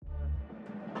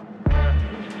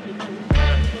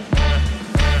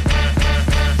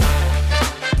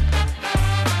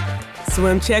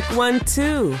Swim check 1,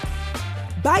 2.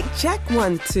 Bike check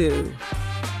 1, 2.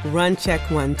 Run check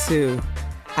 1, 2.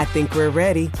 I think we're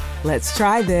ready. Let's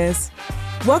try this.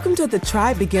 Welcome to the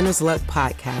Try Beginner's Luck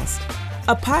podcast,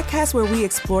 a podcast where we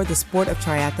explore the sport of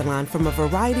triathlon from a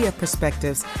variety of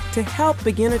perspectives to help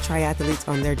beginner triathletes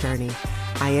on their journey.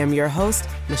 I am your host,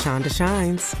 Mashonda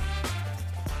Shines.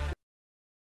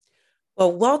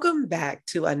 Well, welcome back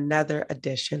to another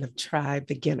edition of Try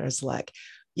Beginner's Luck.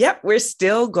 Yep, we're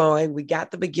still going. We got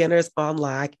the beginners on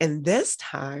lock. And this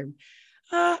time,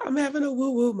 I'm having a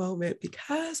woo-woo moment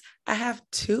because I have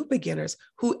two beginners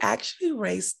who actually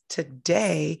raced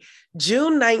today,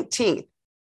 June 19th.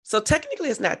 So technically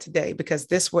it's not today because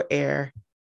this will air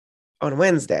on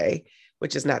Wednesday,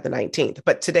 which is not the 19th,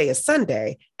 but today is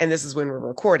Sunday, and this is when we're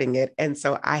recording it. And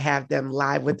so I have them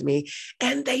live with me,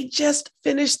 and they just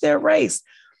finished their race.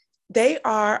 They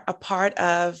are a part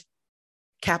of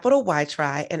Capital Y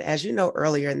Tri. And as you know,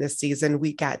 earlier in this season,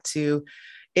 we got to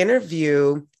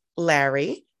interview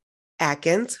Larry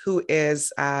Atkins, who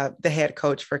is the head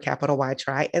coach for Capital Y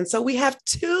Tri. And so we have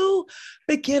two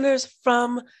beginners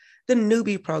from the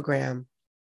newbie program.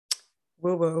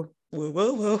 Woo, woo, woo,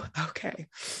 woo, woo. Okay.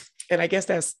 And I guess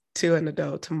that's two in the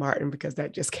dough to Martin because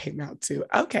that just came out too.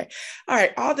 Okay. All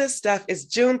right. All this stuff is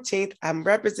Juneteenth. I'm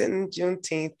representing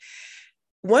Juneteenth.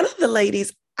 One of the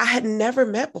ladies I had never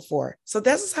met before. So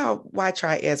this is how Y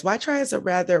Tri is. Y Tri is a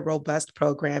rather robust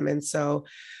program. And so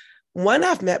one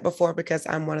I've met before because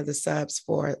I'm one of the subs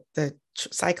for the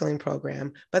cycling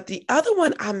program. But the other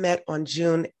one I met on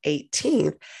June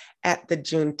 18th at the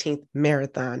Juneteenth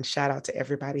Marathon. Shout out to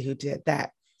everybody who did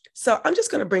that. So I'm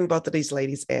just going to bring both of these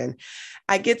ladies in.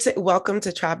 I get to welcome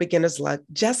to Try Beginner's Luck,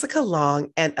 Jessica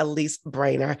Long and Elise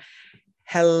Brainer.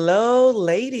 Hello,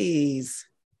 ladies.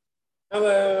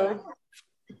 Hello.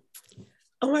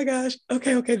 Oh my gosh.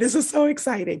 Okay. This is so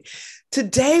exciting.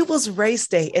 Today was race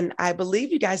day, and I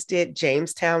believe you guys did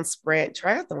Jamestown Sprint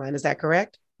Triathlon. Is that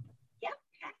correct?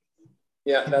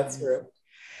 Yeah, that's true.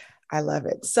 I love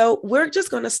it. So we're just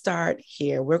going to start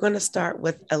here. We're going to start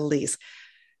with Elise.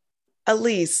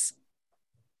 Elise,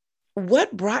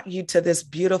 what brought you to this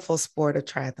beautiful sport of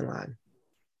triathlon?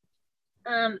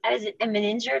 I'm an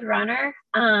injured runner,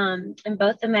 and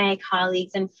both of my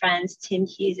colleagues and friends, Tim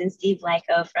Hughes and Steve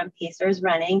Lyko from Pacers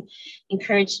Running,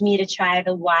 encouraged me to try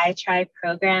the Y Tri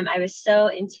program. I was so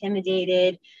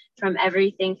intimidated from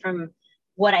everything from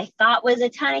what I thought was a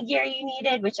ton of gear you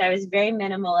needed, which I was very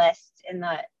minimalist in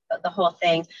the whole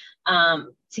thing,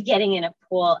 to getting in a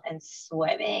pool and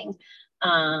swimming.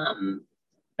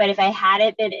 But if I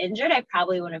hadn't been injured, I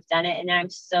probably wouldn't have done it. And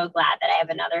I'm so glad that I have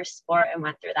another sport and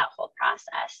went through that whole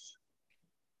process.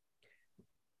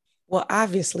 Well,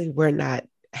 obviously, we're not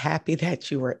happy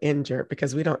that you were injured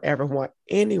because we don't ever want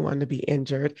anyone to be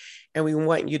injured. And we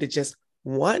want you to just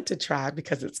want to try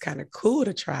because it's kind of cool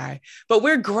to try. But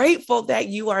we're grateful that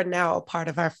you are now a part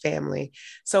of our family.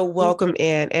 So welcome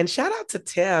in. And shout out to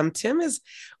Tim.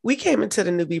 We came into the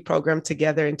newbie program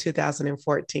together in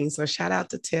 2014. So shout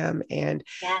out to Tim, and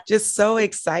just so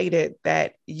excited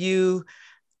that you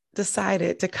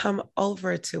decided to come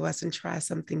over to us and try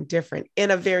something different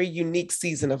in a very unique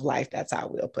season of life. That's how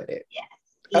we'll put it. Yeah.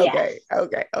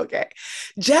 Okay.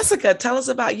 Jessica, tell us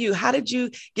about you. How did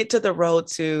you get to the road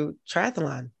to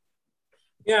triathlon?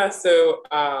 Yeah, so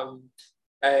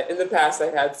in the past, I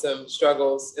had some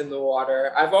struggles in the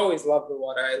water. I've always loved the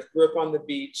water. I grew up on the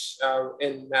beach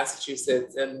in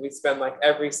Massachusetts, and we spend like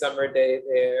every summer day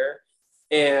there.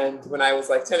 And when I was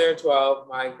like 10 or 12,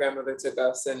 my grandmother took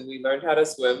us and we learned how to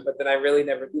swim, but then I really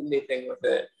never did anything with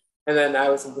it. And then I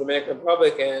was in the Dominican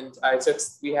Republic, and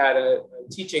we had a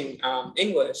teaching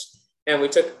English, and we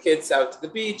took kids out to the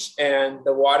beach, and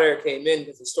the water came in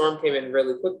because the storm came in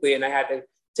really quickly. And I had to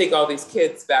take all these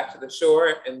kids back to the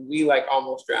shore, and we like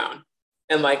almost drowned.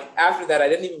 And like after that, I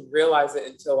didn't even realize it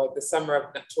until like the summer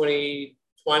of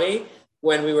 2020,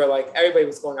 when we were like, everybody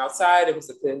was going outside. It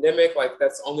was a pandemic. Like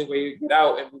that's the only way you get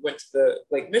out. And we went to the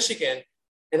Lake Michigan,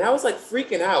 and I was like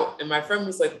freaking out. And my friend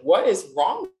was like, "What is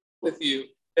wrong with you?"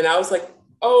 And I was like,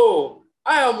 "Oh,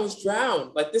 I almost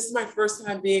drowned. Like, this is my first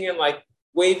time being in like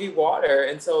wavy water."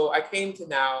 And so I came to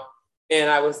now, and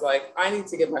I was like, I need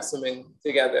to get my swimming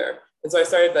together. And so I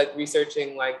started like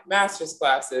researching like master's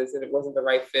classes, and it wasn't the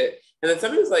right fit. And then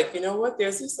somebody was like, "You know what?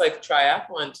 There's this like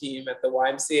triathlon team at the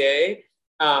YMCA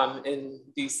in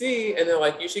DC. And they're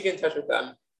like, you should get in touch with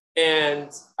them."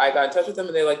 And I got in touch with them,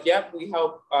 and they're like, "Yep, we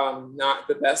help not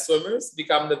the best swimmers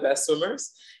become the best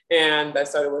swimmers." And I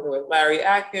started working with Larry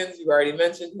Atkins. You already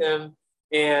mentioned him.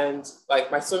 And like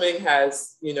my swimming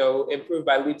has, improved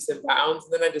by leaps and bounds.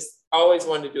 And then I just always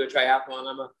wanted to do a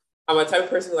triathlon. I'm a type of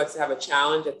person who likes to have a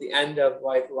challenge at the end of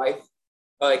like life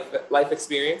like life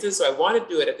experiences. So I wanted to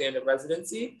do it at the end of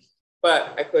residency,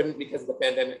 but I couldn't because of the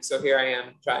pandemic. So here I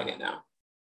am trying it now.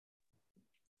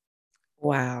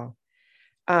 Wow.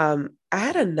 I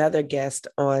had another guest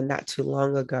on not too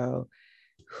long ago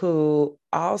who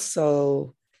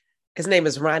also, his name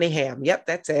is Ronnie Ham. Yep,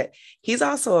 that's it. He's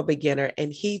also a beginner,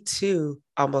 and he too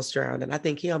almost drowned. And I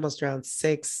think he almost drowned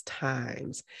 6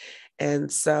 times.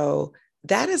 And so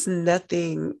that is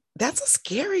nothing, that's a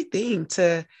scary thing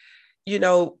to,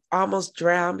 almost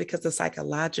drown, because the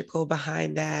psychological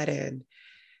behind that. And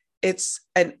it's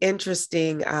an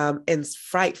interesting and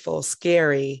frightful,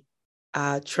 scary,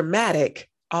 traumatic,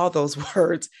 all those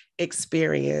words,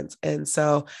 experience. And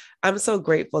so I'm so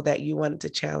grateful that you wanted to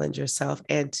challenge yourself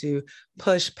and to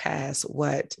push past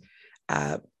what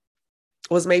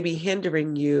was maybe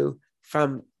hindering you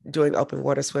from doing open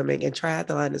water swimming. And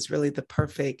triathlon is really the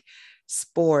perfect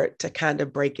sport to kind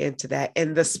of break into that.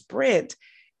 And the sprint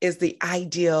is the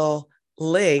ideal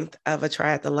length of a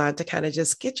triathlon to kind of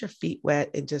just get your feet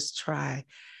wet and just try.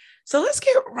 So let's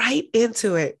get right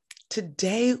into it.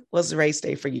 Today was race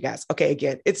day for you guys. Okay,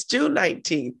 again, it's June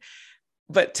 19th,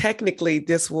 but technically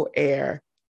this will air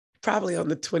probably on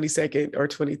the 22nd or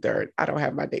 23rd. I don't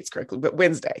have my dates correctly, but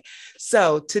Wednesday.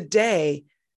 So today,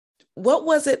 what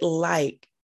was it like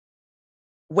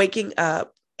waking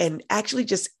up and actually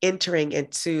just entering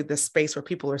into the space where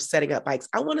people are setting up bikes?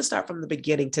 I want to start from the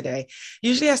beginning today.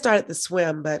 Usually I start at the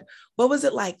swim, but what was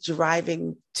it like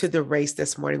driving to the race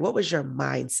this morning? What was your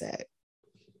mindset?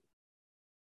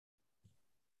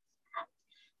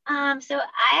 So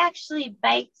I actually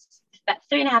biked about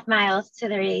 3.5 miles to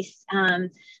the race.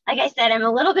 Like I said, I'm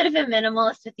a little bit of a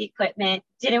minimalist with the equipment.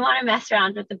 Didn't want to mess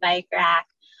around with the bike rack.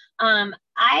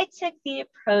 I took the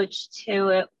approach to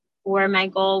it where my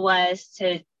goal was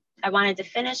I wanted to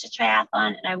finish a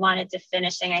triathlon, and I wanted to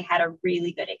finish saying I had a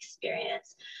really good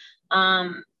experience.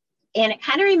 And it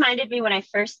kind of reminded me when I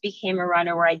first became a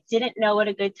runner, where I didn't know what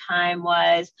a good time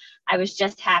was. I was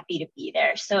just happy to be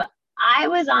there. So I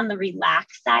was on the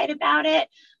relaxed side about it.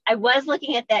 I was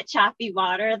looking at that choppy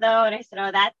water though, and I said,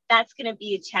 "Oh, that's going to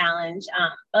be a challenge."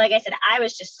 But like I said, I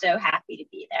was just so happy to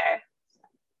be there.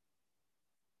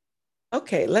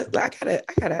 Okay, I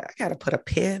gotta put a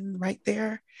pin right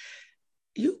there.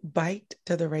 You biked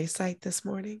to the race site this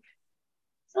morning?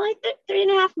 So like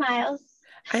 3.5 miles.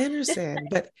 I understand,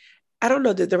 but I don't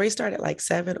know. Did the race start at like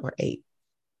 7 or 8?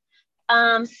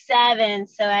 7.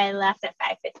 So I left at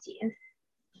 5:15.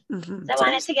 Mm-hmm. So I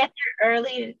wanted to get there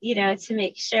early, to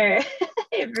make sure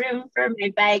I have room for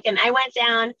my bike. And I went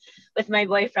down with my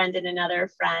boyfriend and another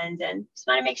friend, and just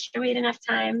want to make sure we had enough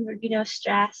time. There'd be no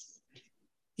stress.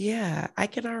 Yeah, I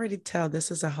can already tell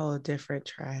this is a whole different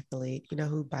triathlete,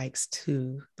 who bikes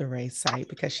to the race site,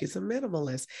 because she's a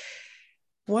minimalist.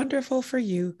 Wonderful for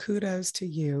you. Kudos to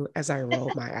you as I roll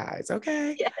my eyes.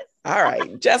 Okay. Yes. All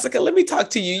right, Jessica, let me talk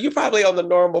to you. You're probably on the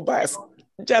normal bus.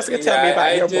 Jessica, tell me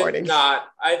about your morning.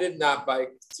 I did not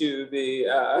bike to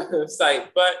the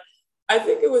site, but I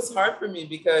think it was hard for me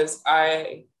because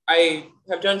I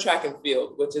have done track and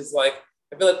field, which is like,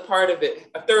 I feel like part of it,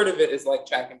 a third of it is like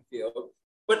track and field.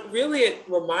 But really, it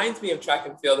reminds me of track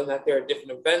and field in that there are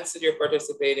different events that you're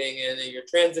participating in, and you're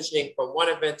transitioning from one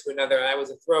event to another. And I was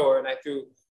a thrower, and I threw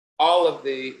all of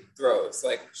the throws,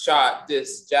 like shot,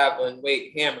 disc, javelin,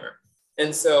 weight, hammer.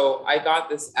 And so I got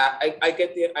this. I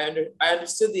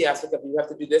understood the aspect of you have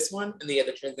to do this one, and then you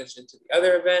have to transition to the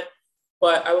other event.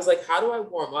 But I was like, how do I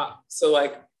warm up? So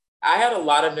like, I had a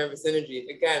lot of nervous energy.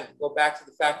 Again, go back to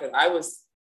the fact that I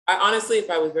honestly, if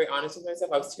I was very honest with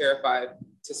myself, I was terrified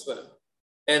to swim.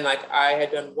 And like, I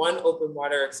had done one open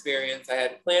water experience. I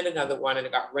had planned another one, and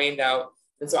it got rained out.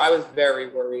 And so I was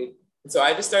very worried. And so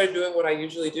I just started doing what I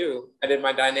usually do. I did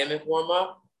my dynamic warm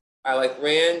up. I like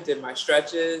ran, did my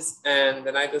stretches, and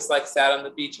then I just like sat on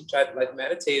the beach and tried to like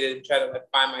meditate and try to like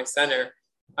find my center,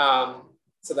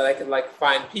 so that I could like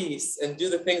find peace and do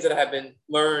the things that I have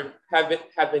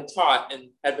been taught and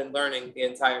had been learning the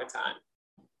entire time.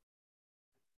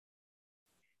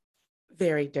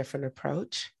 Very different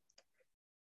approach,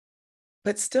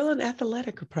 but still an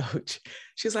athletic approach.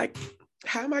 She's like,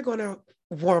 how am I going to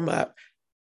warm up?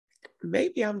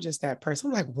 Maybe I'm just that person.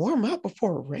 I'm like, warm up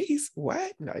before a race?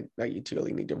 What? No, you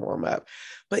truly need to warm up.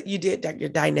 But you did your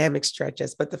dynamic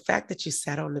stretches. But the fact that you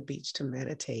sat on the beach to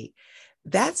meditate,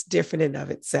 that's different in of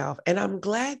itself. And I'm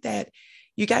glad that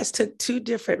you guys took 2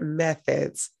 different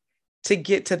methods to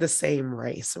get to the same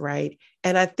race, right?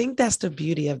 And I think that's the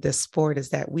beauty of this sport, is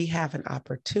that we have an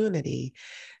opportunity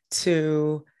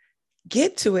to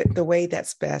get to it the way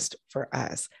that's best for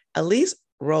us. At least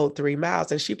rowed 3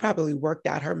 miles, and she probably worked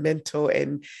out her mental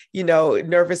and,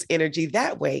 nervous energy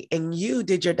that way. And you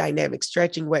did your dynamic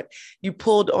stretching, what you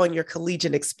pulled on your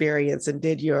collegiate experience and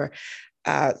did your,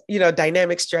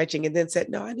 dynamic stretching, and then said,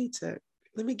 no,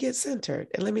 let me get centered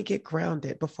and let me get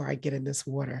grounded before I get in this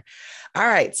water. All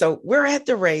right. So we're at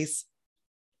the race.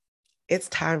 It's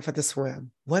time for the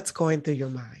swim. What's going through your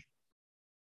mind?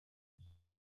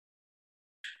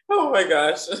 Oh my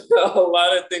gosh, a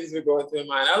lot of things were going through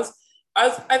my mind.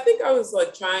 I think I was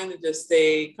like trying to just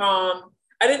stay calm.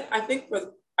 I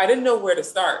didn't know where to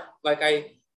start. Like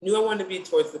I knew I wanted to be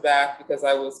towards the back because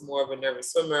I was more of a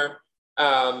nervous swimmer.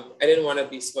 I didn't want to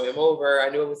be swam over. I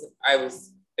knew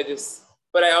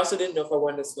but I also didn't know if I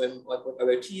wanted to swim like with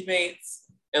other teammates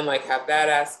and like have that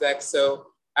aspect. So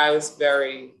I was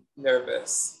very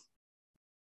nervous.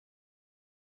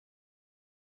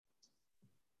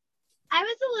 I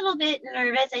was a little bit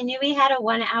nervous. I knew we had a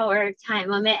 1 hour time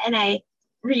limit, and I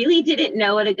really didn't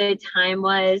know what a good time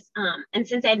was. And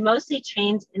since I'd mostly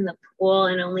trained in the pool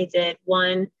and only did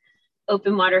one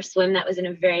open water swim that was in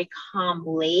a very calm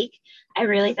lake, I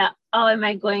really thought, oh, am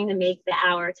I going to make the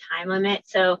hour time limit?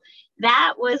 So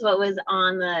that was what was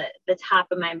on the top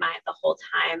of my mind the whole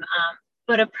time.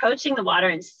 But approaching the water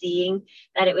and seeing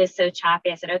that it was so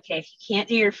choppy, I said, okay, if you can't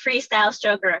do your freestyle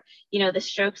stroke or, the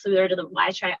stroke similar to the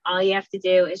Y try, all you have to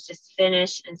do is just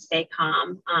finish and stay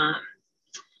calm.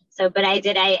 But I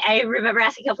did. I remember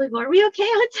asking a couple people, are we okay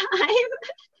on time?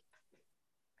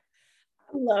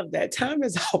 I love that. Time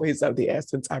is always of the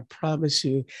essence. I promise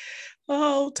you.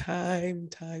 Oh, time.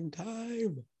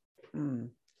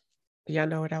 Y'all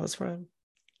know where that was from?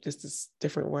 Just this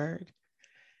different word.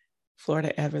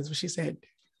 Florida Evans, when she said,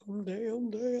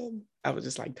 damn. I was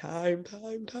just like, time.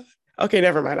 Okay,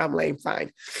 never mind. I'm lame.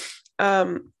 Fine.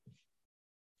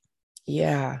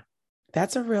 Yeah,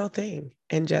 that's a real thing.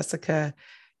 And Jessica,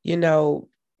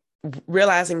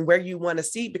 realizing where you want to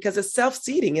seat, because it's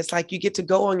self-seating. It's like you get to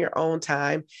go on your own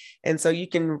time. And so you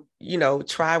can,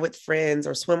 try with friends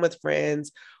or swim with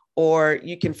friends, or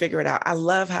you can figure it out. I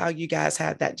love how you guys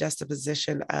had that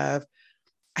juxtaposition of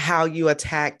how you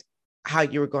attacked how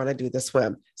you were going to do the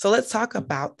swim. So let's talk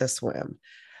about the swim.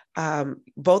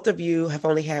 Both of you have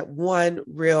only had one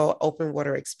real open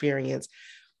water experience.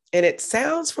 And it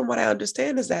sounds, from what I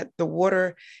understand, is that the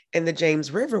water in the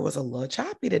James River was a little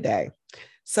choppy today.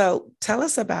 So tell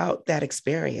us about that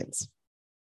experience.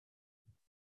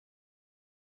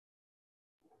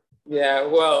 Yeah,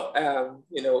 well,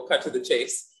 cut to the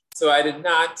chase. So I did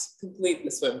not complete the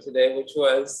swim today, which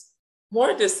was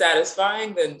more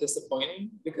dissatisfying than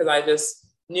disappointing, because I just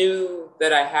knew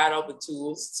that I had all the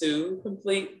tools to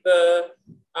complete the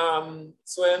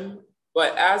swim.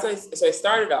 But I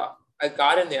started off, I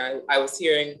got in there, I was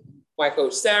hearing my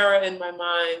coach Sarah in my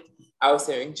mind. I was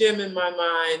hearing Jim in my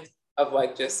mind of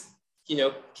like, just,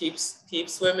 keep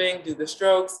swimming, do the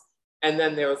strokes. And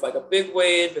then there was like a big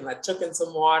wave and I took in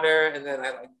some water, and then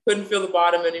I like couldn't feel the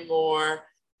bottom anymore.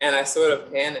 And I sort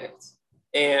of panicked.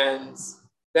 And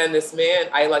then this man,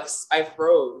 I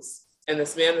froze. And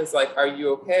this man was like, are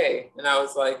you okay? And I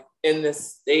was like in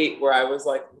this state where I was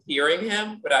like hearing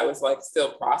him, but I was like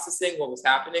still processing what was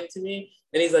happening to me.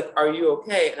 And he's like, are you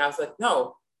okay? And I was like,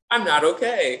 no, I'm not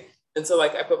okay. And so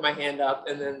like I put my hand up,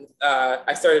 and then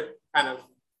I started kind of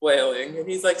flailing, and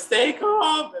he's like, stay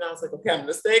calm. And I was like, okay, I'm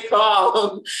gonna stay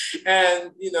calm.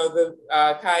 And the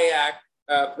kayak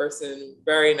person,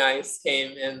 very nice,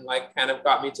 came and like kind of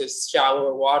got me to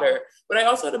shallower water. But I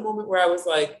also had a moment where I was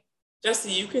like,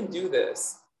 Jesse, you can do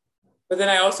this. But then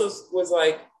I also was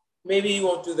like, maybe you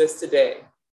won't do this today.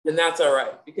 And that's all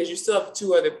right, because you still have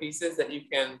 2 other pieces that you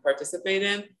can participate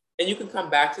in. And you can come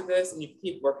back to this and you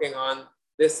keep working on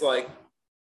this like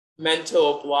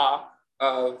mental block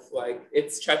of like,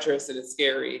 it's treacherous and it's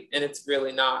scary. And it's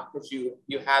really not, because you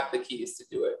have the keys to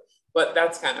do it. But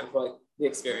that's kind of like the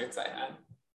experience I had.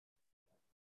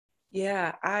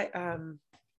 Yeah, I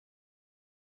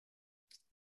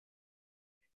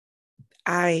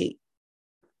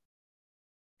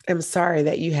am sorry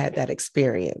that you had that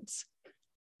experience,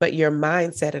 but your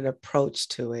mindset and approach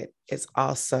to it is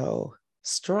also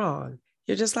strong.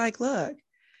 You're just like, look,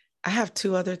 I have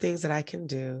 2 other things that I can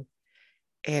do,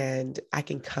 and I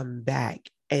can come back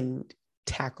and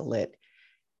tackle it.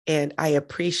 And I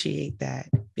appreciate that,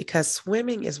 because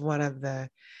swimming is one of the,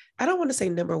 I don't want to say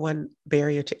number one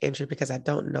barrier to entry, because I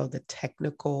don't know the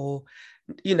technical,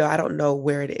 I don't know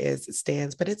where it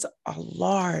stands, but it's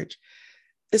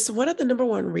one of the number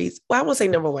one reasons. Well, I won't say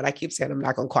number one. I keep saying I'm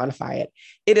not going to quantify it.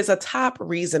 It is a top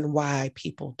reason why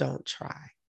people don't try.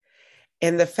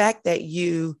 And the fact that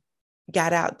you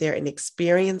got out there and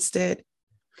experienced it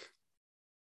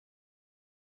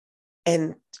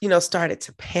and, started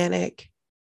to panic,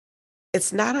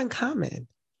 it's not uncommon.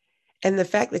 And the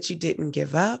fact that you didn't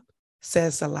give up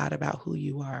says a lot about who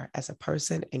you are as a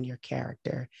person and your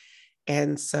character.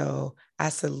 And so I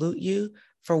salute you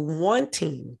for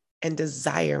wanting and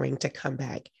desiring to come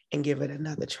back and give it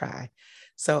another try.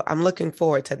 So I'm looking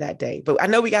forward to that day. But I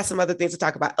know we got some other things to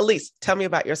talk about. Elise, tell me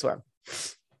about your swim.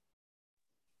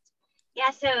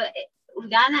 Yeah, so we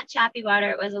got in that choppy water.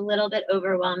 It was a little bit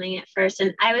overwhelming at first,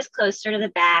 and I was closer to the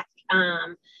back.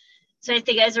 So I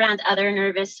think I was around other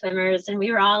nervous swimmers, and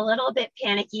we were all a little bit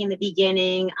panicky in the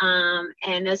beginning.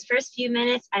 And those first few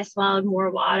minutes, I swallowed more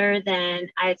water than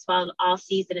I had swallowed all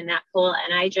season in that pool.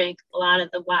 And I drank a lot of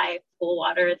the Y pool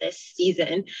water this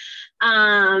season.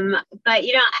 But,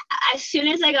 as soon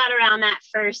as I got around that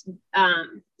first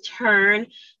turn,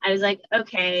 I was like,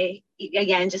 okay,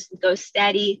 again, just go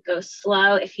steady, go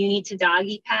slow. If you need to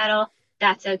doggy paddle,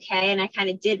 that's okay. And I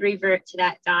kind of did revert to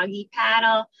that doggy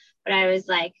paddle, but I was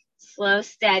like, slow,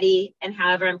 steady, and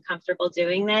however I'm comfortable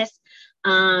doing this.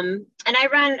 And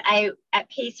at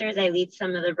Pacers, I lead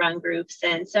some of the run groups.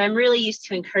 And so I'm really used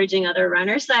to encouraging other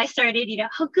runners. So I started,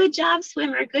 oh, good job,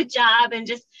 swimmer, good job. And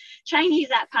just trying to use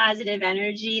that positive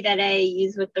energy that I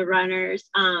use with the runners.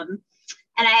 And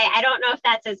I don't know if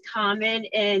that's as common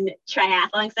in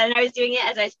triathlon. So I was doing it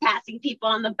as I was passing people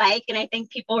on the bike. And I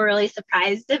think people were really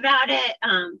surprised about it.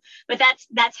 But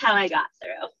that's how I got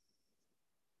through.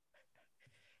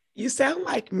 You sound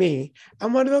like me.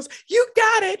 I'm one of those, you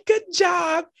got it, good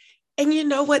job. And you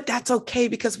know what? That's okay,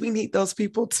 because we need those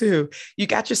people too. You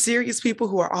got your serious people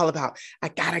who are all about, I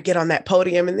gotta get on that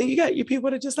podium. And then you got your people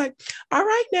that are just like, all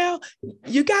right, now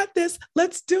you got this.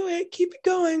 Let's do it. Keep it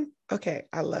going. Okay.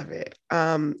 I love it.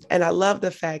 And I love the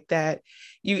fact that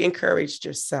you encouraged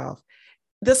yourself.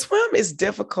 The swim is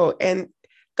difficult. And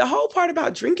the whole part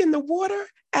about drinking the water,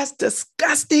 as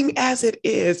disgusting as it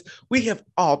is, we have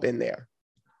all been there.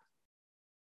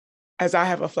 As I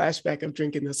have a flashback of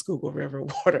drinking the Schuylkill River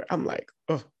water, I'm like,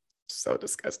 oh, so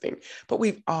disgusting. But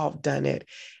we've all done it.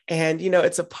 And,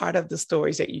 it's a part of the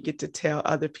stories that you get to tell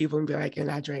other people and be like,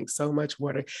 and I drank so much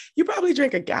water. You probably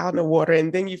drank a gallon of water,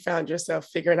 and then you found yourself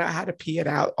figuring out how to pee it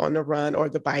out on the run or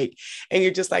the bike. And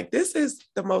you're just like, this is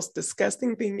the most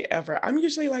disgusting thing ever. I'm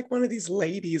usually like one of these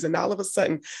ladies, and all of a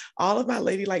sudden, all of my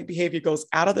ladylike behavior goes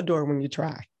out of the door when you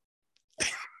try.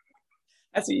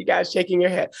 I see you guys shaking your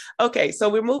head. Okay, so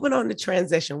we're moving on to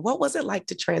transition. What was it like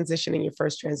to transition in your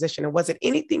first transition? And was it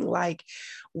anything like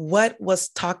what was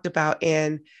talked about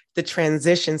in the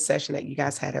transition session that you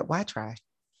guys had at Y-Tri?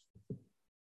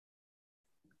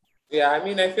 Yeah,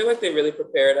 I feel like they really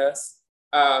prepared us.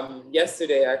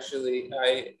 Yesterday, actually,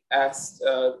 I asked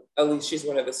Elise, she's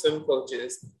one of the swim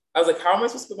coaches. I was like, how am I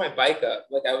supposed to put my bike up?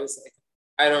 Like, I was like,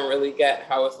 I don't really get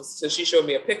how it's supposed to. So she showed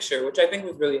me a picture, which I think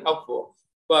was really helpful.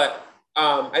 But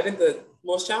I think the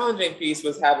most challenging piece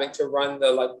was having to run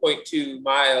the 0.2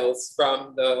 miles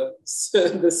from the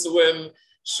swim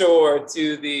shore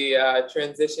to the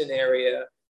transition area.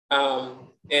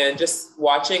 And just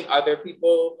watching other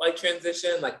people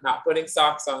transition, not putting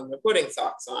socks on or putting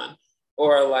socks on,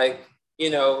 or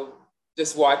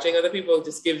just watching other people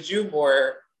just gives you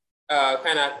more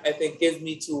I think gives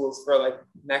me tools for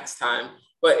next time.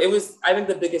 But I think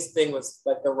the biggest thing was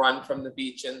the run from the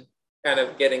beach and kind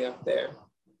of getting up there.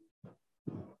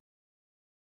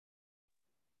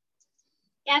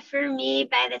 Yeah, for me,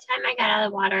 by the time I got out of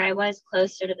the water, I was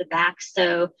closer to the back.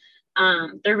 So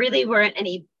there really weren't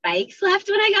any bikes left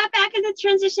when I got back in the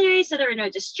transition area. So there were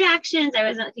no distractions. I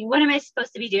wasn't thinking, what am I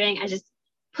supposed to be doing? I just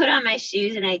put on my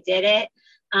shoes and I did it.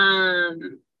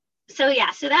 So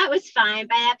that was fine.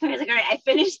 By that point, I was like, all right, I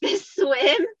finished this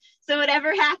swim. So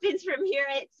whatever happens from here,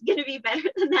 it's going to be better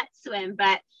than that swim.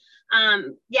 But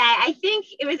I think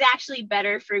it was actually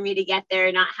better for me to get there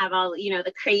and not have all,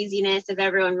 the craziness of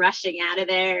everyone rushing out of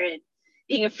there and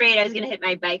being afraid I was going to hit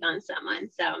my bike on someone.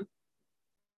 So.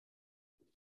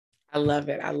 I love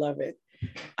it. I love it.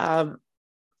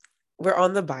 We're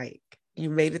on the bike. You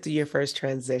made it through your first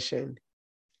transition.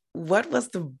 What was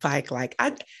the bike like?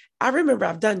 I remember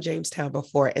I've done Jamestown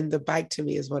before, and the bike to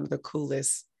me is one of the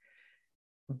coolest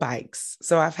bikes.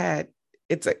 So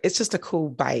it's just a cool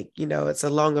bike. It's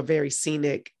along a very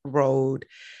scenic road.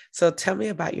 So tell me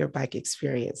about your bike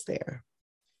experience there.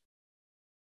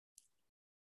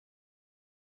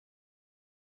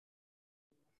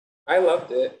 I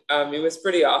loved it. It was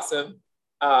pretty awesome.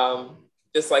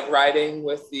 Just riding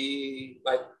with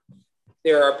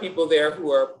there are people there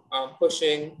who are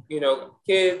pushing,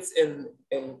 kids in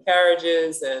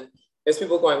carriages, and there's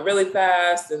people going really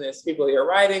fast, and there's people you're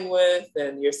riding with,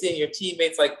 and you're seeing your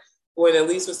teammates. When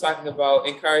Elise was talking about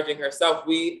encouraging herself,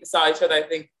 we saw each other, I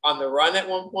think, on the run at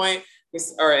one point.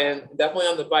 and definitely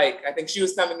on the bike. I think she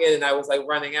was coming in and I was like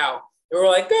running out. And we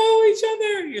were like, go each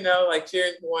other, like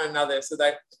cheering for one another. So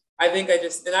that I think I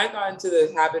got into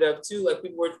the habit of too, like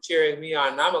people were cheering me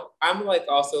on. And I'm like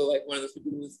also like one of those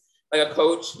people who's like a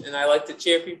coach, and I like to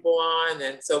cheer people on.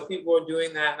 And so people are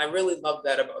doing that. And I really love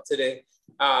that about today,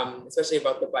 especially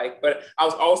about the bike. But I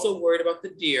was also worried about the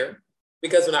deer,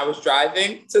 because when I was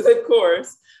driving to the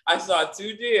course, I saw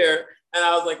 2 deer and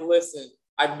I was like, listen,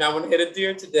 I'm not going to hit a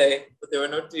deer today, but there were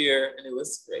no deer and it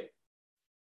was great.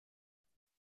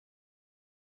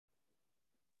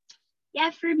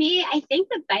 Yeah, for me, I think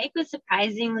the bike was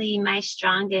surprisingly my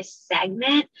strongest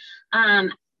segment.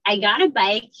 I got a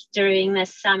bike during the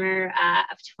summer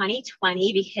of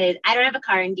 2020 because I don't have a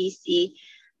car in DC.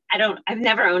 I've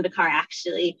never owned a car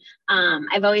actually.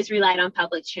 I've always relied on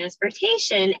public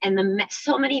transportation, and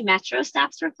so many metro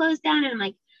stops were closed down. And I'm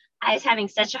like, I was having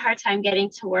such a hard time getting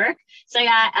to work. So I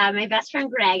got my best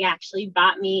friend Greg actually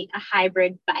bought me a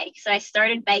hybrid bike. So I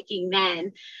started biking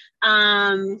then.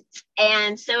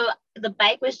 And so the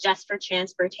bike was just for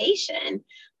transportation.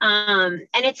 And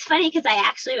it's funny because I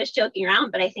actually was joking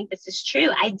around, but I think this is true.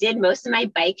 I did most of my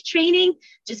bike training,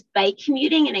 just bike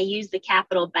commuting, and I used the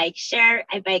Capital Bike Share.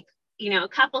 I bike, a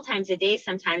couple times a day,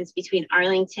 sometimes between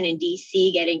Arlington and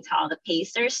DC, getting to all the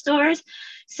Pacer stores.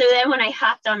 So then when I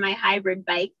hopped on my hybrid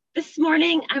bike this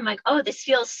morning, I'm like, oh, this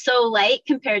feels so light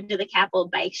compared to the Capital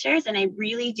Bike Shares. And I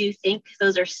really do think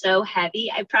those are so heavy.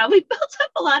 I probably built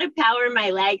up a lot of power in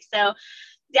my legs. So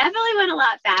definitely went a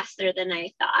lot faster than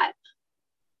I thought.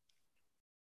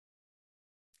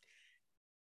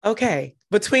 Okay.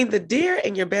 Between the deer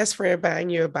and your best friend buying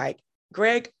you a bike,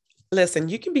 Greg, listen,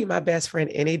 you can be my best friend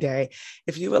any day.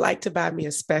 If you would like to buy me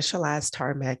a specialized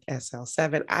Tarmac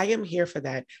SL7, I am here for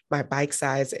that. My bike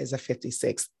size is a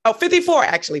 56. Oh, 54,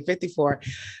 actually, 54.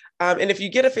 And if you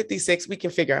get a 56, we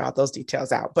can figure out those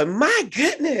details out. But my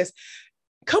goodness,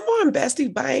 come on,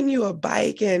 bestie, buying you a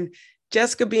bike and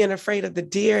Jessica being afraid of the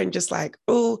deer and just like,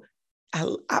 oh,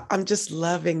 I'm just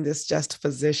loving this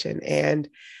juxtaposition. And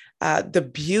the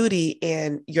beauty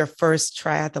in your first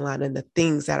triathlon and the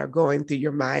things that are going through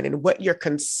your mind and what you're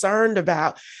concerned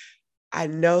about. I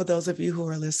know those of you who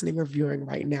are listening or viewing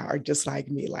right now are just like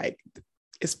me, like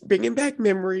it's bringing back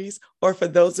memories. Or for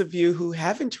those of you who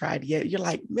haven't tried yet, you're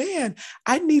like, man,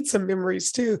 I need some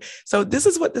memories too. So this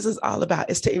is what this is all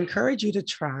about, is to encourage you to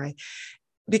try,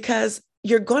 because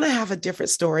you're going to have a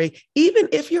different story, even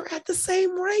if you're at the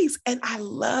same race. And I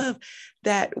love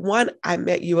that I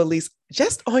met you, Elise,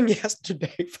 just on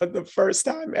yesterday for the first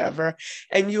time ever,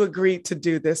 and you agreed to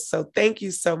do this. So thank you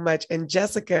so much. And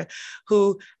Jessica,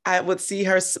 who I would see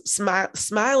her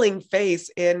smiling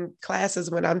face in classes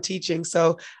when I'm teaching.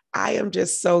 So I am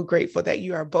just so grateful that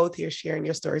you are both here sharing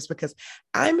your stories, because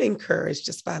I'm encouraged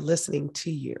just by listening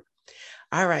to you.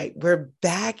 All right, we're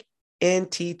back in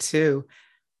T2.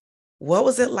 What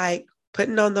was it like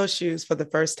putting on those shoes for the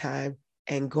first time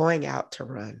and going out to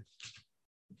run?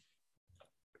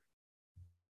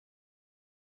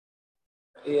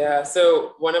 Yeah,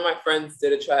 so one of my friends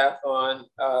did a triathlon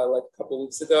like a couple of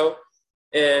weeks ago,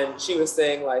 and she was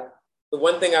saying like the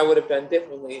one thing I would have done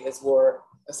differently is wore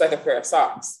a second pair of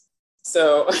socks.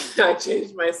 So I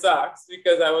changed my socks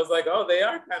because I was like, oh, they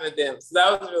are kind of damp. So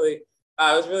that was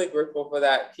I was really grateful for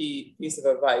that key piece of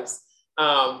advice.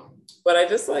 But I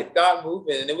just like got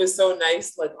moving, and it was so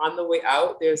nice. Like on the way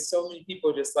out, there's so many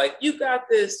people just like, you got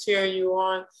this, cheering you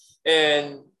on.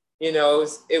 And,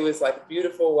 it was like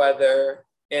beautiful weather,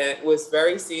 and it was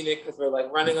very scenic because we're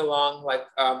like running along like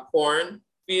corn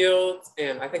fields,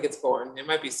 and I think it's corn, it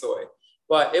might be soy,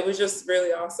 but it was just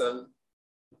really awesome.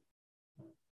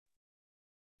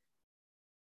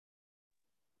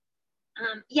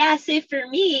 Yeah, so for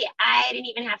me, I didn't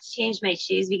even have to change my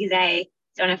shoes because I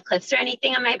don't have clips or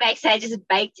anything on my bike. So I just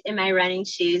biked in my running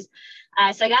shoes.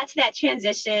 So I got to that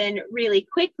transition really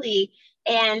quickly.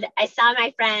 And I saw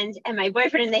my friend and my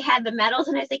boyfriend, and they had the medals.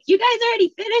 And I was like, you guys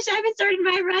already finished? I haven't started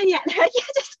my run yet. And they're like, yeah,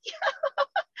 just go.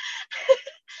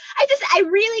 I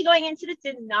really going into this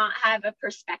did not have a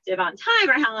perspective on time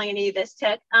or how long any of this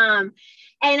took. And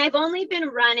I've only been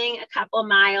running a couple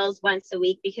miles once a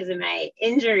week because of my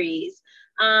injuries.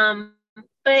 But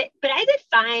I did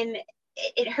find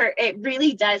it hurt. It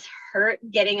really does hurt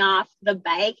getting off the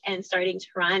bike and starting to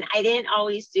run. I didn't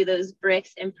always do those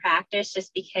bricks in practice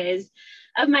just because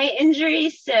of my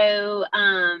injuries. So,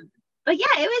 but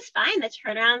yeah, it was fine. The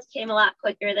turnarounds came a lot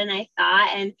quicker than I thought.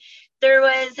 And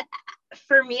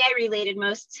for me, I related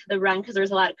most to the run because there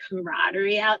was a lot of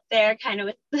camaraderie out there kind of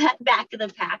with that back of the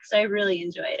pack. So I really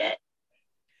enjoyed it.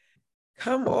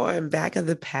 Come on, back of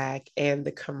the pack and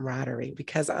the camaraderie,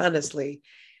 because honestly,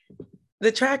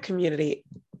 the track community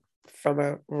from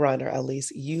a runner, at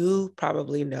least, you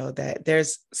probably know that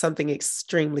there's something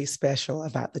extremely special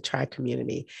about the tri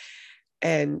community.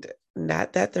 And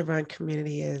not that the run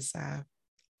community is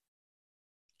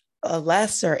a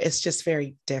lesser, it's just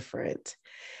very different.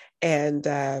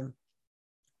 And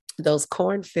those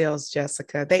cornfields,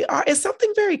 Jessica, it's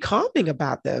something very calming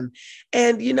about them.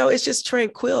 And, it's just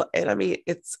tranquil. And I mean,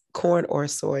 it's corn or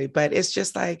soy, but it's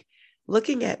just like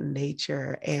looking at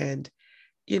nature and,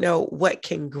 what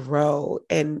can grow.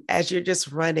 And as you're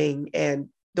just running and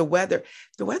the weather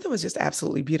was just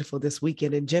absolutely beautiful this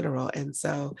weekend in general. And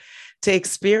so to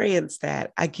experience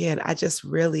that again, I just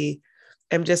really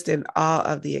am just in awe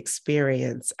of the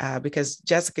experience because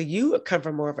Jessica, you come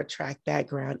from more of a track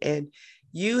background and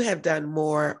you have done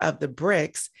more of the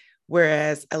bricks,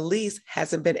 whereas Elise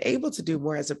hasn't been able to do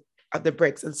more of the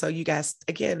bricks. And so you guys,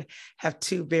 again, have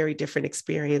two very different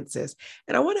experiences.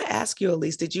 And I want to ask you,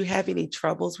 Elise, did you have any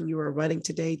troubles when you were running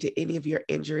today? Did any of your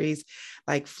injuries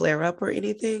like flare up or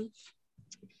anything?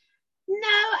 No,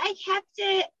 I kept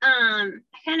it, I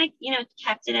kind of,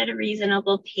 kept it at a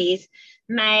reasonable pace.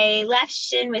 My left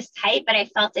shin was tight, but I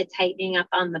felt it tightening up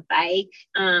on the bike.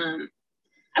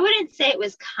 I wouldn't say it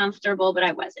was comfortable, but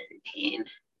I wasn't in pain.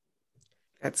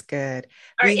 That's good.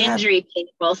 Or injury pain,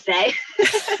 we'll say.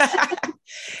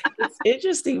 It's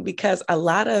interesting because a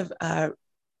lot of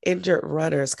injured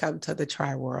runners come to the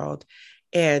tri world,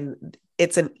 and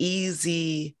it's an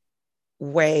easy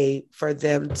way for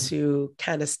them to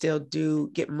kind of still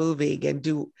get moving and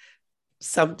do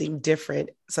something different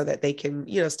so that they can,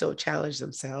 still challenge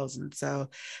themselves. And so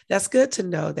that's good to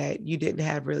know that you didn't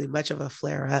have really much of a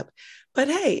flare up. But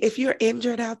hey, if you're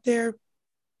injured out there,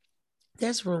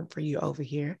 there's room for you over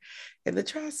here in the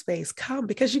tri space. Come,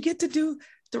 because you get to do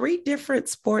 3 different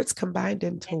sports combined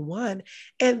into one.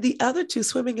 And the other 2,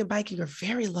 swimming and biking, are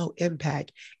very low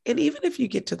impact. And even if you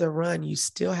get to the run, you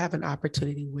still have an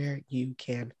opportunity where you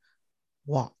can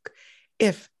walk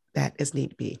if that is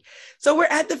need be. So we're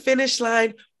at the finish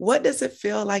line. What does it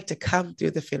feel like to come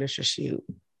through the finisher chute?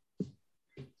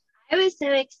 I was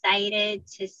so excited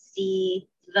to see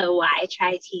the Y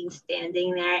Tri team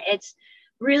standing there. It's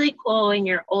really cool when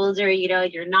you're older,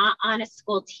 you're not on a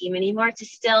school team anymore, to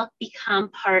still become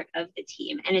part of the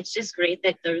team. And it's just great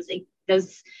that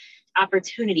those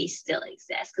opportunities still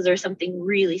exist, because there's something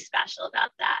really special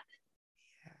about that.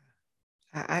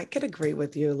 Yeah, I could agree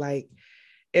with you. Like,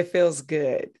 it feels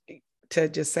good to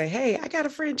just say, hey, I got a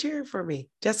friend cheering for me.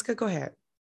 Jessica, go ahead.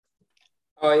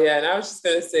 Oh yeah, and I was just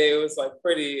gonna say it was like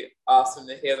pretty awesome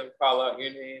to hear them call out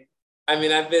your name. I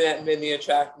mean, I've been at many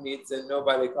track meets and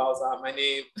nobody calls out my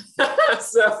name.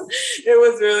 So it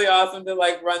was really awesome to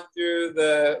like run through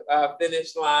the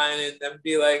finish line and then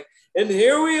be like, and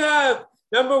here we have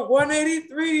number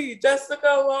 183,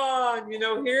 Jessica Long,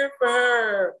 here for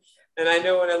her. And I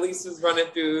know when Elise was running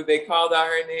through, they called out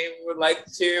her name, would like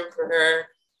cheering for her.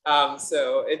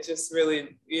 So it just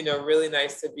really, really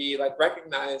nice to be like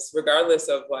recognized regardless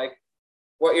of like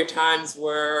what your times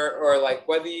were, or like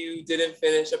whether you didn't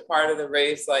finish a part of the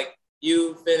race, like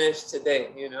you finished today,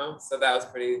 so that was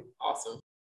pretty awesome.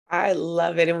 I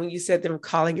love it. And when you said them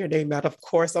calling your name out, of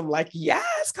course, I'm like,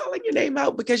 yes, calling your name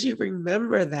out, because you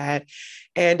remember that.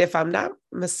 And if I'm not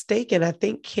mistaken, I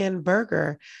think Ken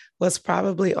Berger was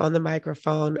probably on the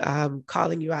microphone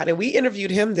calling you out. And we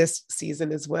interviewed him this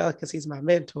season as well, because he's my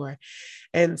mentor.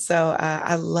 And so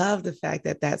I love the fact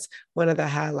that that's one of the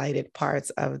highlighted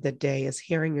parts of the day, is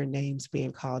hearing your names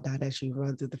being called out as you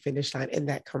run through the finish line, and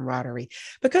that camaraderie.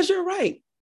 Because you're right.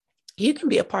 You can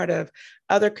be a part of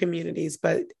other communities,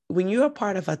 but when you're a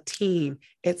part of a team,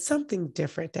 it's something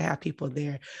different to have people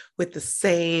there with the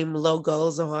same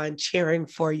logos on, cheering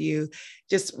for you,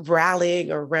 just rallying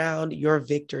around your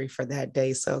victory for that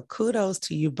day. So kudos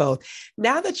to you both.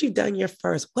 Now that you've done your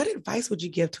first, what advice would you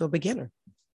give to a beginner?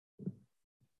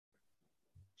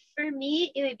 For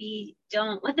me, it would be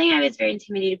one thing I was very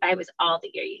intimidated by was all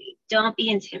the gear you need. Don't be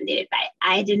intimidated by it.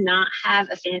 I did not have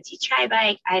a fancy tri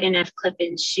bike. I didn't have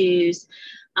clip-in shoes.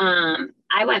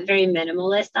 I went very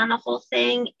minimalist on the whole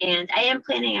thing. And I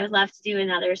would love to do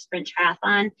another sprint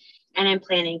triathlon. And I'm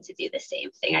planning to do the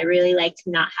same thing. I really liked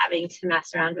not having to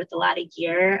mess around with a lot of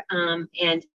gear.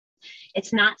 And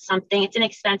it's an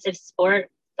expensive sport,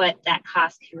 but that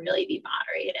cost can really be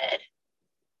moderated.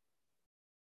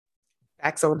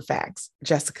 Facts on facts.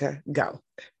 Jessica, go.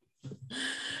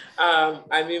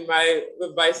 I mean, my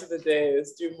advice of the day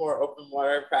is do more open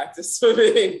water practice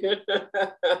swimming.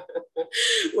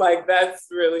 Like, that's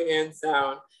really hands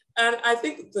down. And I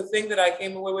think the thing that I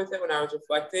came away with it when I was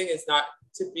reflecting is not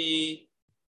to be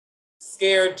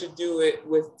scared to do it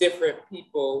with different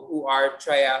people who are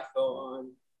triathletes.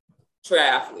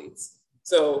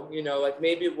 So, like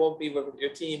maybe it won't be with your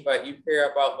team, but you hear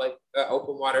about like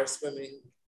open water swimming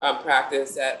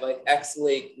practice at like X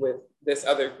Lake with this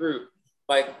other group.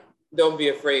 Like, don't be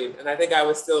afraid. And I think I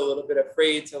was still a little bit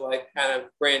afraid to like kind of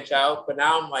branch out. But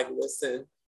now I'm like, listen,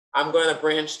 I'm going to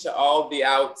branch to all the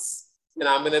outs and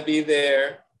I'm going to be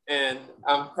there and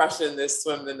I'm crushing this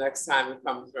swim the next time it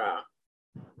comes around.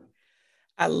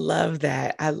 I love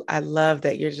that. I love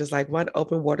that you're just like one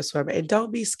open water swimmer and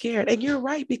don't be scared. And you're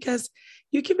right, because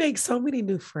you can make so many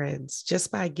new friends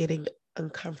just by getting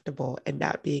uncomfortable and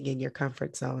not being in your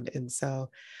comfort zone. And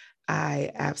so I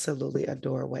absolutely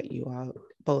adore what you all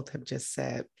both have just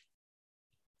said.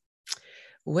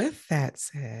 With that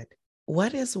said,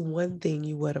 what is one thing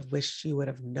you would have wished you would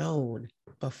have known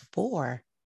before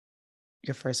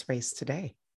your first race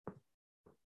today?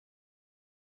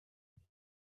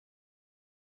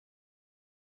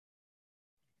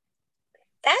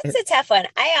 That's a tough one.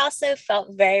 I also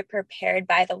felt very prepared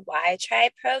by the Y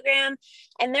Tribe program.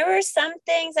 And there were some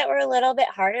things that were a little bit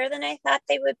harder than I thought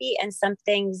they would be, and some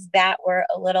things that were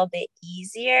a little bit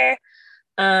easier.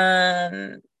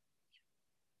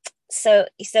 So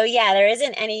yeah, there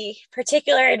isn't any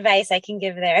particular advice I can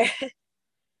give there.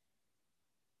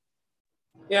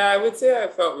 Yeah, I would say I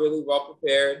felt really well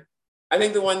prepared. I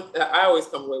think the one I always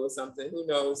come away with something, who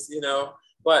knows,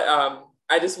 but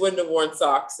I just wouldn't have worn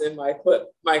socks in my clip,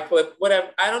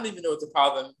 whatever. I don't even know what to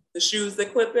call them. The shoes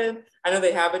that clip in. I know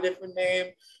they have a different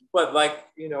name, but like,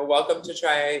 welcome to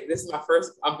try. This is my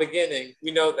first, I'm beginning.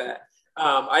 We know that.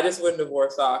 I just wouldn't have wore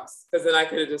socks because then I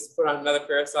could have just put on another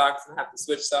pair of socks and have to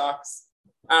switch socks.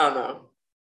 I don't know.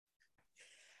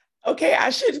 Okay, I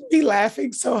shouldn't be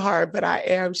laughing so hard, but I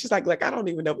am. She's like, look, I don't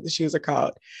even know what the shoes are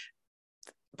called.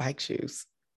 Bike shoes,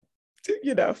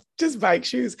 just bike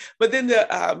shoes. But then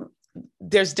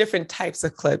there's different types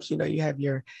of clips. You have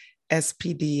your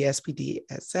SPD, SPD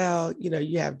SL,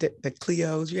 you have the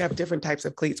Cleos, you have different types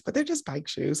of cleats, but they're just bike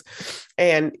shoes.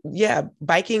 And yeah,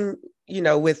 biking,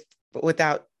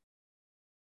 without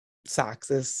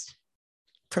socks is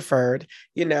preferred,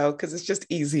 because it's just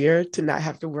easier to not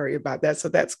have to worry about that. So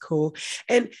that's cool.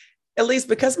 And at least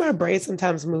because my brain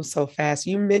sometimes moves so fast,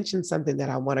 you mentioned something that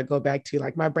I want to go back to,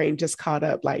 like my brain just caught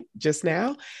up like just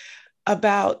now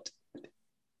about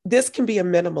this can be a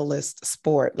minimalist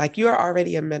sport. Like you're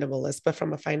already a minimalist, but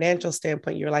from a financial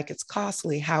standpoint, you're like, it's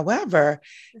costly. However,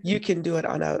 you can do it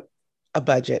on a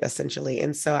budget essentially.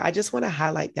 And so I just want to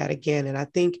highlight that again. And I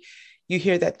think you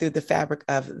hear that through the fabric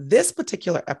of this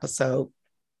particular episode,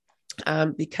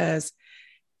 because,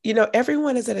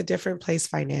 everyone is at a different place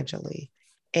financially.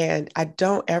 And I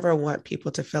don't ever want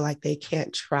people to feel like they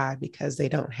can't try because they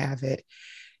don't have it.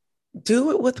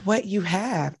 Do it with what you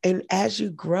have. And as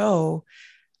you grow,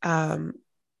 then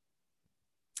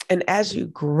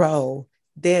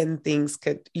things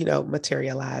could,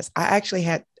 materialize. I actually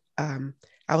had,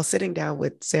 I was sitting down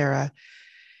with Sarah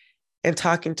and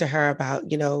talking to her about,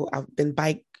 I've been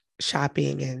bike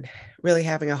shopping and really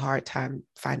having a hard time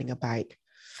finding a bike.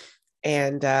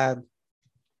 And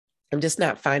I'm just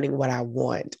not finding what I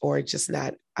want, or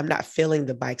I'm not feeling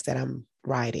the bikes that I'm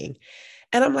riding.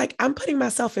 And I'm like, I'm putting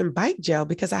myself in bike jail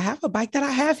because I have a bike that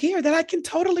I have here that I can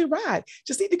totally ride.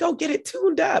 Just need to go get it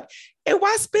tuned up. And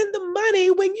why spend the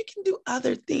money when you can do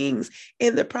other things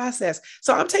in the process?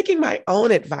 So I'm taking my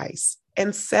own advice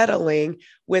and settling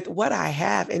with what I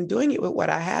have and doing it with what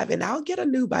I have. And I'll get a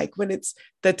new bike when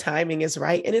the timing is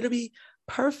right, and it'll be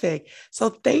perfect. So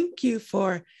thank you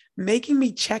for making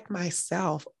me check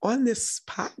myself on this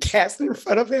podcast in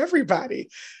front of everybody.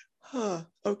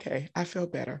 Okay, I feel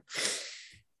better.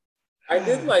 I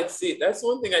did that's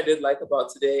one thing I did like about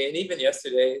today, and even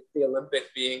yesterday, the Olympic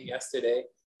being yesterday,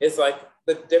 is like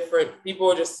the different people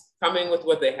were just coming with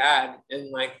what they had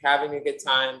and like having a good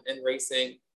time and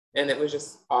racing. And it was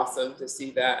just awesome to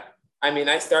see that. I mean,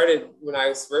 I started when I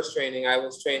was first training, I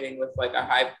was training with like a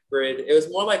hybrid. It was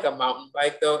more like a mountain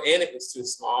bike though, and it was too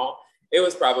small. It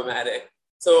was problematic.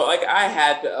 So like I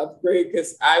had to upgrade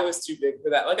because I was too big for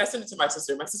that. Like I sent it to my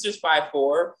sister. My sister's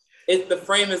 5'4". The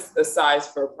frame is the size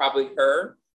for probably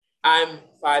her. I'm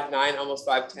 5'9", almost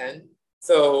 5'10".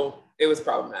 So it was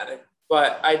problematic.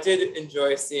 But I did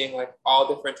enjoy seeing like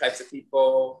all different types of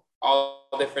people, all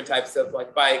different types of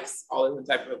like bikes, all different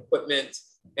types of equipment.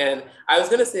 And I was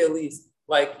gonna say, Elise,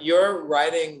 like you're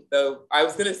riding those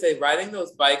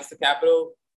bikes, the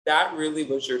Capital, that really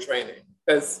was your training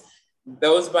because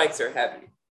those bikes are heavy.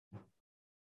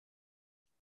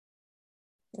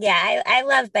 Yeah, I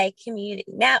love bike community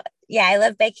now. Yeah, I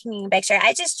love bike community, bike share.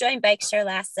 I just joined bike share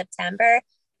last September.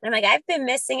 And I'm like, I've been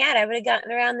missing out. I would have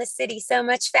gotten around the city so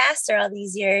much faster all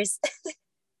these years.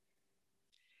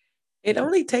 It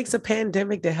only takes a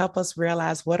pandemic to help us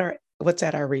realize what's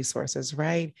at our resources,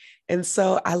 right? And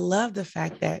so I love the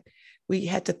fact that we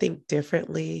had to think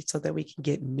differently so that we can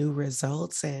get new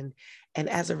results. And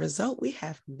as a result, we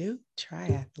have new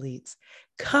triathletes.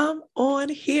 Come on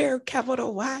here,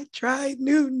 capital Y, try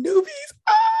new newbies.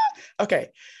 Okay,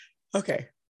 okay.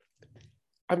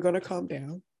 I'm gonna calm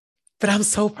down. But I'm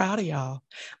so proud of y'all.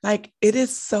 Like, it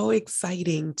is so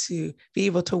exciting to be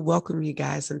able to welcome you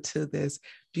guys into this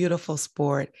beautiful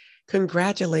sport.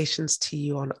 Congratulations to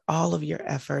you on all of your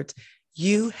efforts.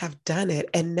 You have done it.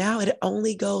 And now it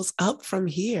only goes up from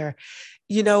here.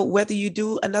 You know, whether you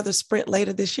do another sprint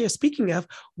later this year. Speaking of,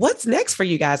 what's next for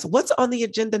you guys? What's on the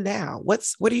agenda now? What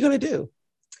are you going to do?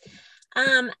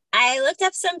 I looked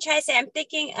up some I'm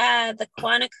thinking the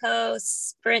Quantico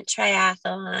Sprint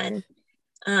Triathlon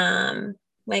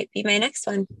might be my next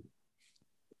one.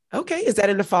 Okay. Is that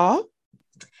in the fall?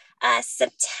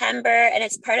 September, and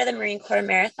it's part of the Marine Corps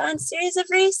Marathon series of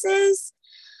races.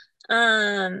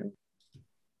 So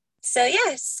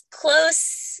yes,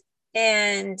 close.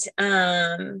 And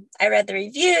I read the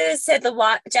reviews, said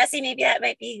Jesse, maybe that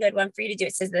might be a good one for you to do.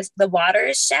 It says the water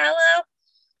is shallow.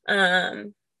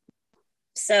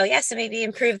 So maybe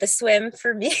improve the swim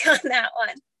for me on that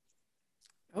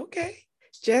one. Okay.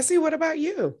 Jesse, what about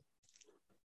you?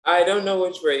 I don't know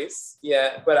which race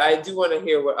yet, but I do want to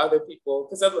hear what other people,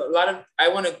 because I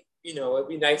want to, it'd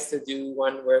be nice to do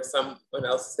one where someone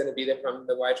else is going to be there from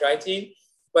the Y-Tri team.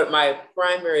 But my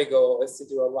primary goal is to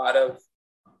do a lot of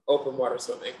open water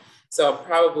swimming. So I'm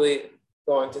probably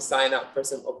going to sign up for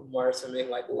some open water swimming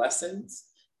like lessons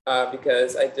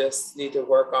because I just need to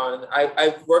work on,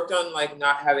 I've worked on like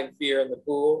not having fear in the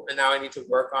pool. And now I need to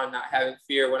work on not having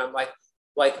fear when I'm like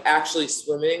actually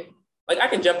swimming. Like I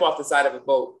can jump off the side of a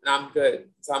boat and I'm good.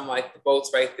 So I'm like, the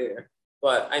boat's right there,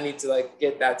 but I need to like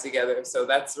get that together. So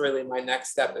that's really my next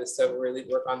step, is to really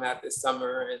work on that this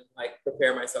summer and like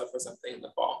prepare myself for something in the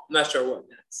fall. I'm not sure what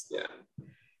next. Yeah.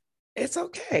 It's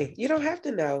okay. You don't have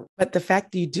to know. But the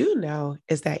fact you do know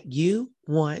is that you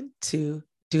want to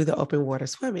do the open water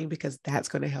swimming because that's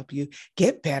going to help you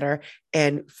get better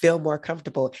and feel more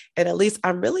comfortable. And at least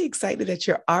I'm really excited that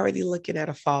you're already looking at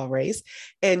a fall race.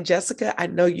 And Jessica, I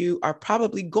know you are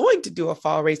probably going to do a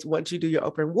fall race once you do your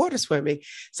open water swimming.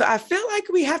 So I feel like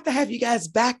we have to have you guys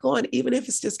back on, even if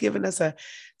it's just giving us a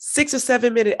 6 or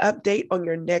 7 minute update on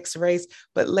your next race.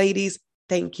 But ladies,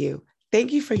 thank you.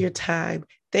 Thank you for your time.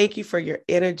 Thank you for your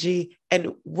energy,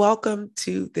 and welcome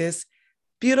to this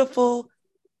beautiful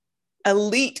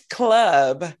elite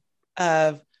club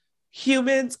of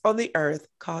humans on the earth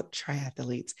called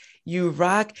triathletes. You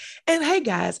rock. And hey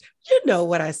guys, you know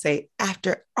what I say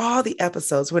after all the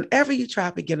episodes, whenever you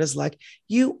try beginner's luck,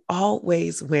 you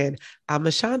always win. I'm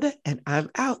Mashonda and I'm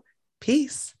out.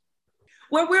 Peace.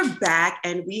 Well, we're back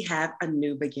and we have a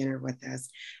new beginner with us.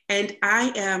 And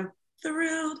I am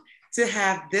thrilled to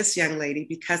have this young lady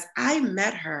because I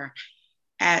met her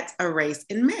at a race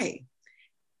in May.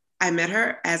 I met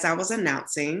her as I was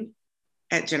announcing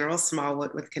at General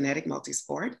Smallwood with Kinetic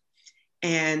Multisport.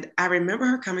 And I remember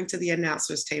her coming to the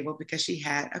announcer's table because she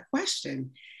had a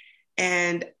question.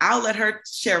 And I'll let her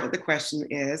share what the question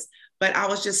is, but I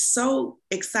was just so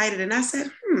excited. And I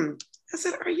said,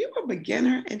 are you a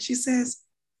beginner? And she says,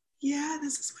 yeah,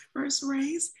 this is my first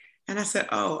race. And I said,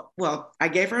 oh, well, I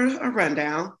gave her a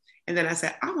rundown. And then I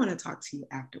said, I want to talk to you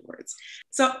afterwards.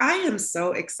 So I am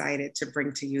so excited to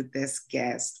bring to you this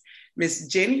guest, Miss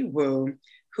Jenny Wu,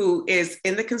 who is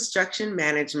in the construction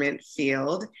management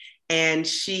field, and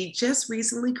she just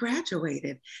recently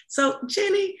graduated. So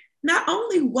Jenny, not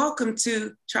only welcome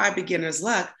to Try Beginner's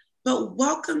Luck, but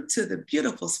welcome to the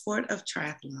beautiful sport of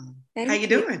triathlon. How you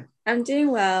doing? I'm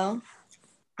doing well.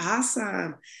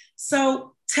 Awesome.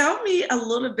 So tell me a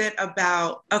little bit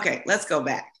about, okay, let's go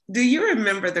back. Do you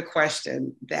remember the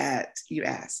question that you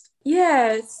asked?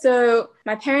 Yeah, so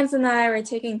my parents and I were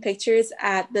taking pictures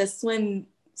at the swim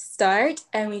start,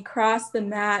 and we crossed the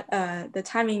mat, the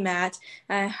timing mat,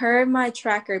 and I heard my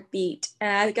tracker beep,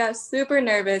 and I got super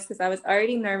nervous because I was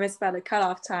already nervous about the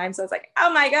cutoff time. So I was like,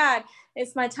 oh my God,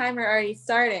 it's my timer already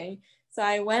starting. So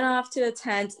I went off to the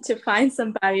tent to find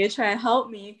somebody to try to help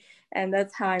me, and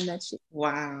that's how I met you.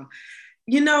 Wow.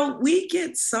 You know, we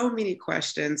get so many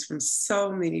questions from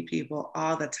so many people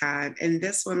all the time. And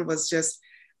this one was just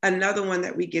another one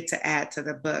that we get to add to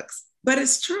the books. But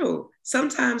it's true.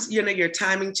 Sometimes, you know, your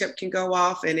timing chip can go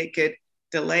off and it could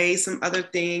delay some other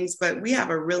things, but we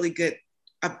have a really good,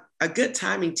 a good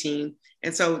timing team.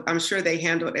 And so I'm sure they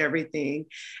handled everything.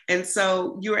 And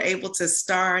so you were able to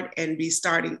start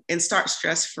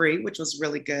stress-free, which was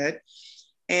really good.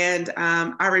 And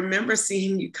I remember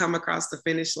seeing you come across the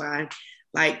finish line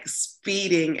like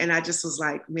speeding. And I just was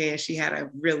like, man, she had a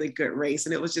really good race.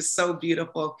 And it was just so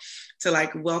beautiful to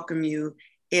like welcome you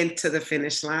into the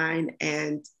finish line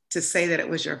and to say that it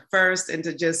was your first and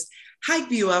to just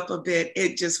hype you up a bit.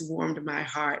 It just warmed my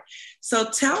heart. So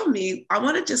tell me, I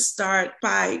want to just start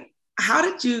by, how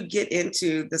did you get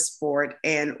into the sport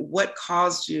and what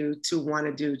caused you to want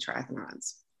to do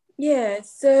triathlons? Yeah,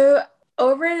 so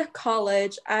over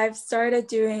college, I've started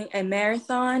doing a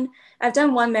marathon. I've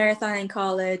done one marathon in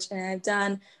college, and I've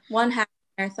done one half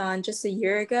marathon just a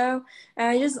year ago. And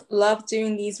I just love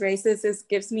doing these races. This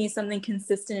gives me something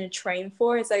consistent to train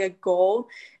for. It's like a goal.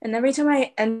 And every time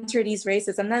I enter these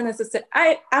races, I'm not necessarily,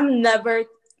 I'm never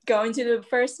going to the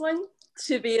first one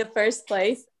to be a first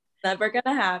place. Never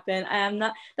gonna happen. I am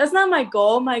not, that's not my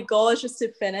goal. My goal is just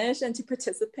to finish and to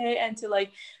participate and to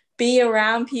like be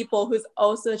around people who's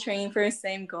also training for the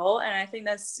same goal. And I think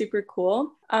that's super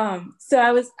cool. So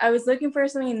I was looking for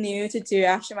something new to do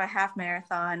after my half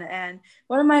marathon, and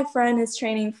one of my friends is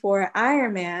training for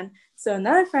Ironman. So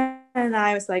another friend and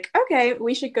I was like, okay,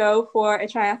 we should go for a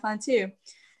triathlon too.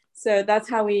 So that's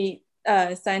how we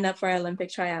signed up for an Olympic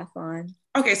triathlon.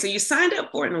 Okay, so you signed up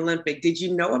for an Olympic. Did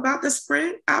you know about the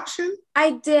sprint option?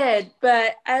 I did,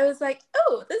 but I was like,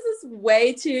 oh, this is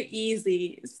way too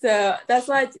easy. So that's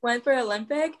why I went for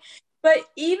Olympic. But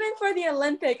even for the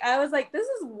Olympic, I was like, this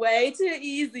is way too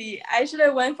easy. I should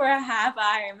have went for a half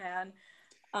Ironman.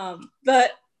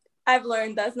 But I've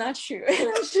learned that's not true. And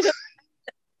I should have.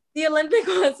 The Olympic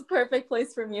was the perfect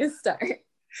place for me to start.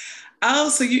 Oh,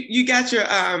 so you got your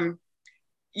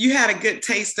you had a good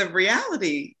taste of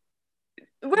reality.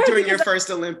 Right, during your first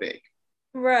Olympic.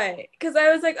 Right. Because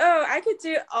I was like, oh, I could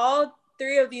do all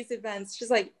 3 of these events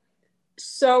just like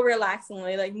so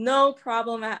relaxingly, like no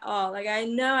problem at all. Like I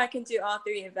know I can do all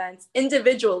 3 events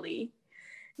individually,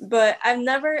 but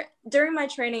during my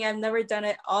training, I've never done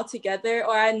it all together,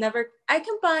 or I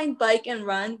combined bike and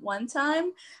run one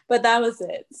time, but that was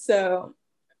it. So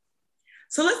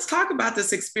let's talk about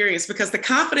this experience, because the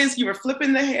confidence, you were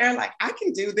flipping the hair like, I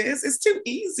can do this. It's too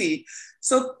easy.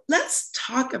 So let's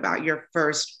talk about your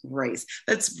first race.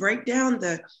 Let's break down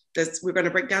we're going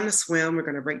to break down the swim. We're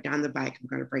going to break down the bike.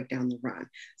 We're going to break down the run.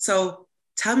 So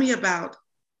tell me about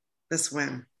the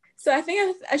swim. So I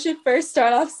think I should first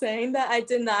start off saying that I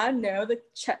did not know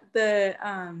the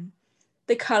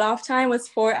cutoff time was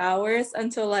 4 hours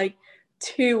until like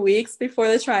 2 weeks before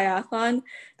the triathlon.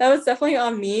 That was definitely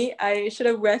on me. I should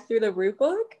have read through the rule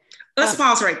book. Let's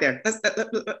pause right there.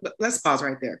 Let's pause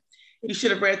right there. You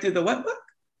should have read through the what book?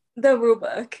 The rule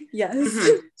book, yes.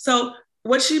 Mm-hmm. So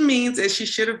what she means is she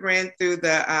should have ran through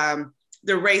the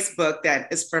race book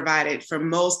that is provided for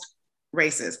most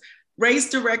races. Race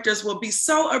directors will be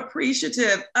so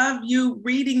appreciative of you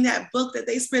reading that book that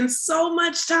they spend so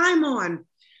much time on.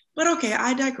 But okay,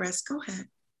 I digress. Go ahead.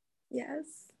 Yes.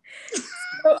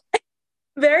 So,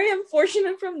 very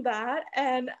unfortunate from that.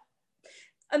 And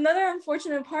another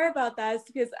unfortunate part about that is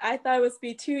because I thought it would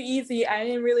be too easy. I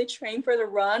didn't really train for the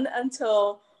run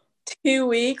until 2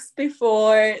 weeks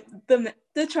before the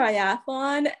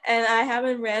triathlon, and I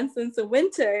haven't ran since the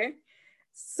winter.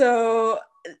 So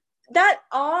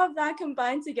all of that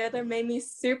combined together made me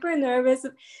super nervous.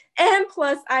 And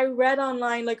plus I read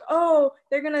online like, oh,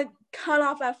 they're gonna cut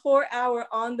off at 4 hours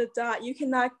on the dot. You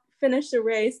cannot finish the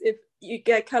race if you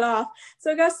get cut off.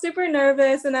 So I got super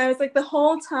nervous, and I was like, the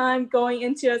whole time going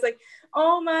into it, I was like,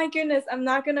 oh my goodness, I'm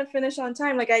not gonna finish on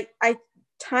time. Like I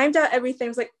timed out everything. I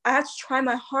was like, I had to try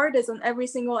my hardest on every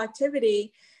single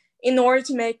activity in order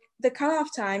to make the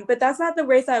cutoff time. But that's not the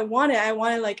race I wanted. I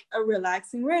wanted like a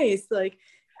relaxing race. Like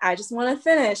I just want to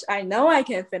finish. I know I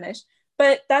can finish.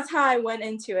 But that's how I went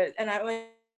into it. And I went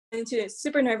into it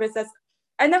super nervous.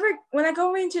 When I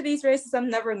go into these races, I'm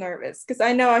never nervous because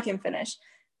I know I can finish.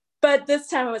 But this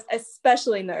time I was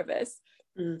especially nervous.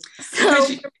 Mm.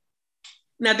 So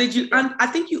now, I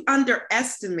think you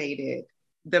underestimated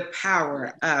the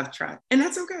power of track, and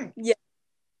that's okay. Yeah.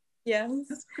 Yes.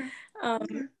 That's okay.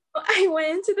 Okay. I went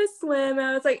into the swim and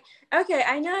I was like, okay,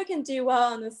 I know I can do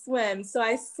well on the swim. So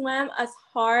I swam as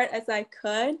hard as I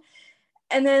could.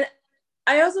 And then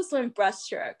I also swim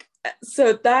breaststroke.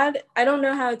 So that, I don't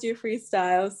know how to do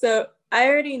freestyle. So I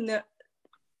already know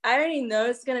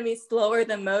it's going to be slower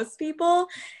than most people.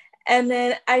 And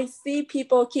then I see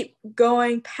people keep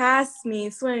going past me,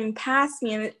 swimming past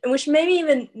me, which made me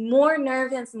even more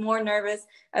nervous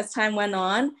as time went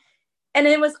on. And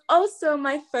it was also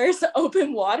my first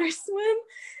open water swim.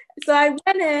 So I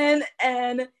went in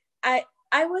and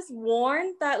I was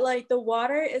warned that like the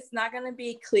water is not going to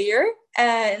be clear,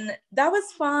 and that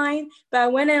was fine. But I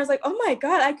went in, I was like, oh my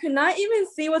God, I could not even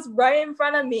see what's right in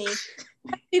front of me.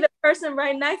 I see the person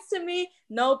right next to me,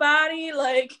 nobody.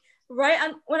 Like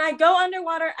when I go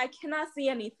underwater, I cannot see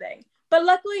anything. But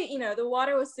luckily, the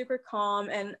water was super calm,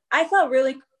 and I felt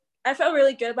really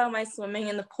good about my swimming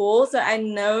in the pool. So I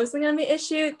know it's not gonna be an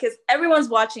issue because everyone's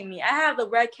watching me. I have the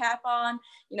red cap on.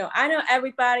 I know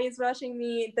everybody's watching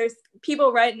me. There's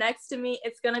people right next to me.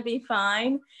 It's gonna be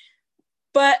fine.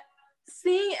 But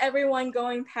seeing everyone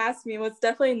going past me was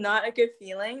definitely not a good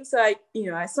feeling. So I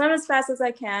swam as fast as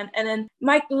I can, and then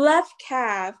my left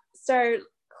calf started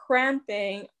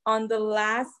cramping on the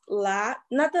last lap.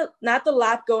 Not the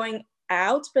lap going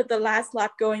out, but the last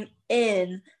lap going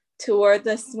in toward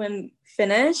the swim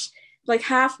finish, like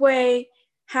halfway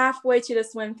to the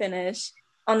swim finish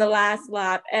on the last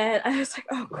lap. And I was like,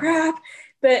 oh crap.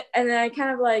 And then I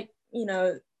kind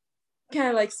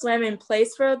of swam in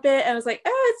place for a bit, and I was like,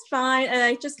 oh, it's fine. And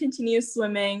I just continued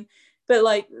swimming, but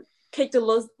like kicked a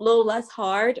little less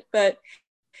hard, but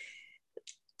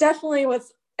definitely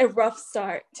was a rough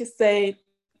start, to say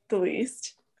the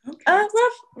least. Okay.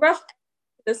 Rough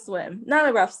the swim. Not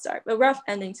a rough start, but rough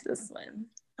ending to the swim.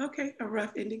 Okay, a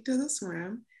rough ending to the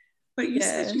swim. But you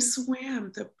said you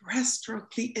swam the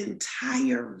breaststroke the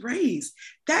entire race.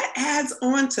 That adds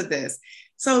on to this.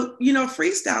 So,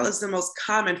 freestyle is the most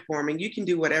common form, and you can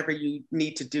do whatever you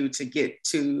need to do to get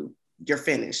to your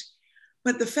finish.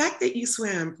 But the fact that you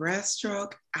swam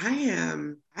breaststroke, I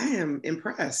am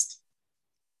impressed.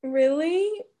 Really?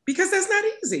 Because that's not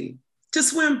easy. To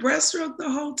swim breaststroke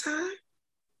the whole time?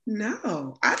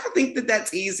 No, I don't think that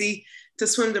that's easy to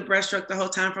swim the breaststroke the whole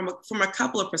time from a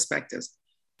couple of perspectives.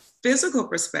 Physical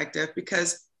perspective,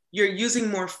 because you're using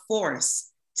more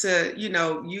force to,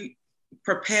 you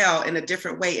propel in a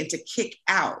different way and to kick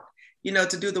out,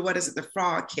 to do the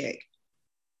frog kick.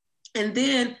 And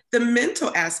then the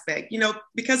mental aspect,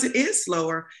 because it is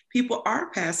slower, people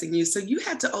are passing you. So you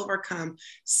had to overcome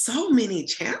so many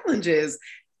challenges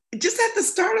just at the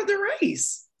start of the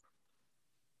race.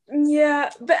 Yeah,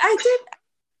 but I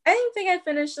didn't think I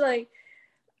finished,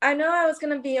 I know I was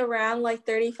going to be around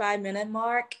 35-minute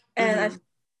mark, and I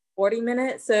 40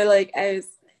 minutes. So I was,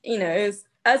 it was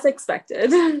as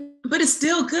expected. But it's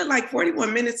still good.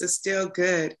 41 minutes is still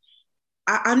good.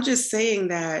 I'm just saying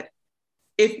that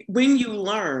when you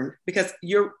learn, because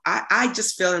I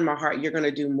just feel in my heart, you're going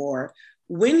to do more.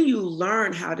 When you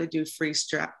learn how to do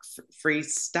freestyle,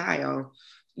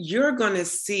 you're going to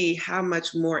see how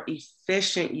much more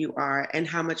efficient you are and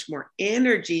how much more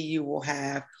energy you will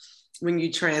have when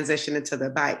you transition into the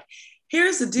bike.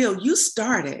 Here's the deal. You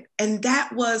started, and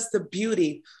that was the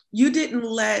beauty. You didn't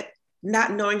let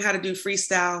not knowing how to do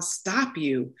freestyle stop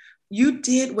you. You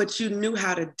did what you knew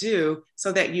how to do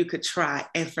so that you could try.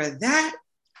 And for that,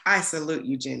 I salute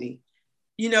you, Jenny.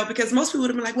 Because most people would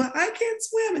have been like, well, I can't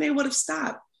swim, and they would have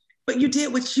stopped. But you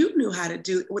did what you knew how to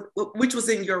do, which was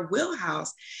in your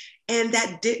wheelhouse. And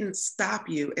that didn't stop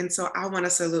you. And so I want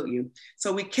to salute you.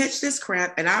 So we catch this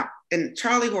cramp, and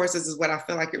Charlie horses is what I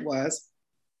feel like it was,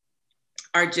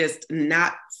 are just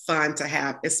not fun to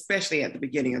have, especially at the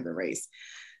beginning of the race.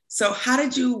 So how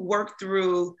did you work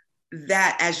through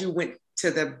that as you went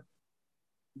to the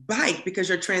bike? Because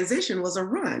your transition was a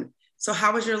run. So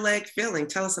how was your leg feeling?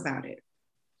 Tell us about it.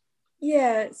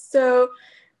 Yeah, so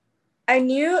I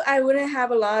knew I wouldn't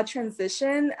have a lot of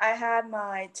transition. I had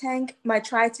my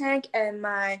tri-tank, and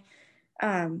my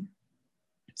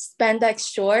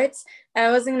spandex shorts. And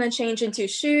I wasn't going to change into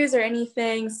shoes or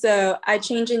anything. So I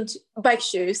changed into bike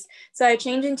shoes. So I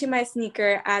changed into my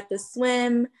sneaker at the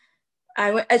swim.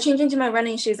 I changed into my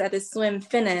running shoes at the swim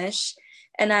finish.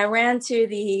 And I ran to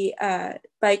the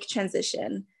bike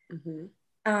transition. Mm-hmm.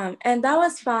 And that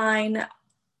was fine.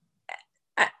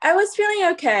 I was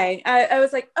feeling okay. I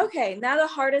was like, okay, now the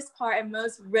hardest part and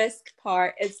most risk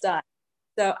part is done.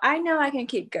 So I know I can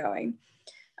keep going.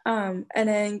 And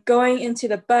then going into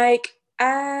the bike,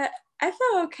 I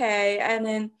felt okay. And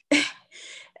then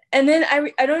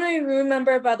I don't even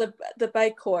remember about the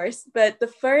bike course, but the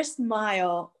first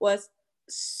mile was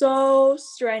so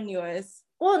strenuous.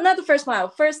 Well, not the first mile.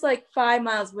 First 5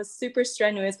 miles was super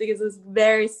strenuous because it was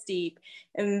very steep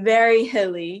and very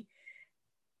hilly.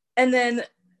 And then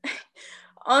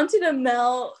onto the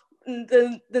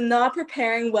not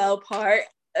preparing well part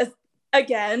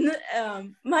again.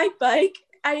 My bike.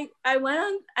 I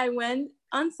went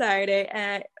on Saturday,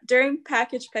 and during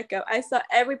package pickup, I saw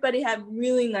everybody have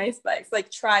really nice bikes,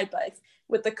 tri bikes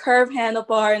with the curved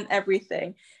handlebar and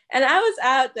everything. And I was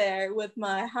out there with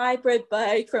my hybrid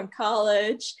bike from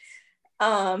college.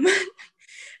 Didn't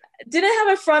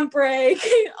have a front brake,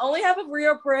 only have a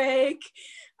rear brake.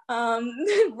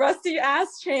 Rusty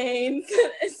ass chains.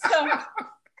 So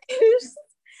it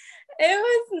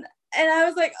was And I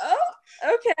was like,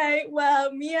 oh, okay,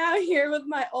 well, me out here with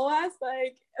my old ass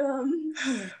bike.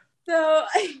 So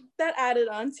that added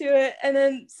on to it. And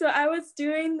then, so I was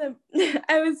going to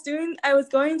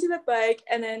the bike,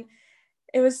 and then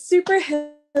it was super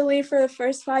hilly for the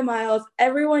first 5 miles.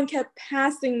 Everyone kept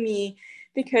passing me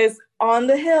because on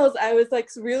the hills, I was like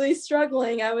really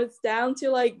struggling. I was down to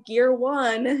like gear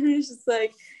 1. And it's just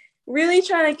like really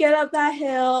trying to get up that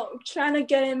hill, trying to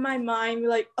get in my mind,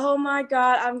 like, oh my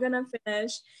God, I'm going to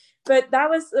finish. But that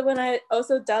was when I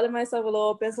also doubted myself a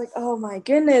little bit. It's like, oh my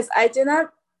goodness, I did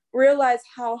not realize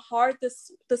how hard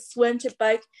the swim to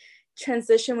bike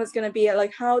transition was going to be,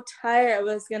 like how tired I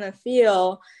was going to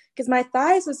feel, because my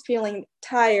thighs was feeling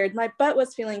tired, my butt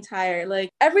was feeling tired, like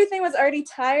everything was already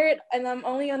tired, and I'm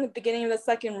only on the beginning of the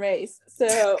second race,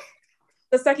 so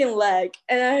the second leg,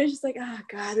 and I was just like, oh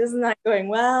God, this is not going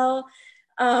well.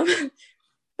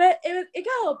 But it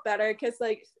got a little better because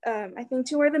like I think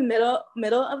toward the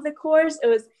middle of the course, it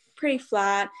was pretty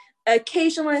flat,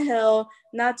 occasional hill,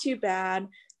 not too bad.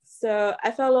 So I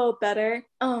felt a little better.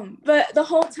 But the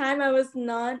whole time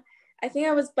I think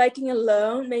I was biking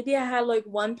alone. Maybe I had like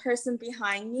one person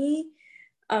behind me.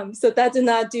 So that did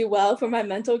not do well for my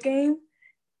mental game.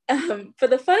 But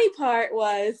the funny part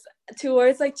was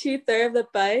towards like 2/3 of the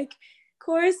bike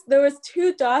course, there was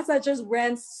 2 dogs that just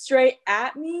ran straight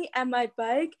at me and my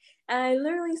bike. And I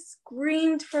literally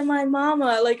screamed for my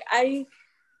mama. Like I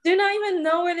do not even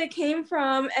know where they came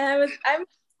from. And I'm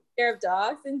scared of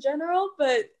dogs in general,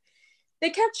 but they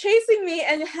kept chasing me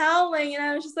and howling, and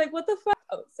I was just like, what the fuck?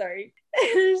 Oh, sorry.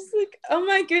 And I was like, oh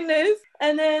my goodness.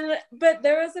 And then, but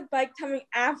there was a bike coming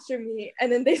after me,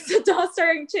 and then the dog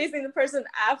started chasing the person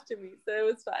after me, so it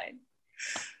was fine.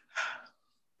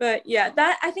 But yeah,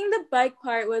 I think the bike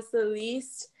part was the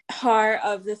least hard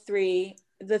of the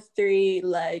three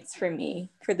legs for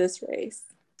me for this race.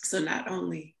 So not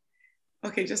only,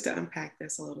 okay, just to unpack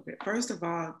this a little bit. First of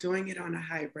all, doing it on a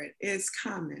hybrid is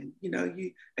common. You know,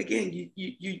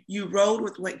 you rode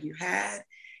with what you had,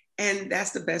 and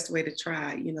that's the best way to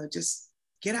try. You know, just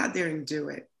get out there and do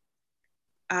it.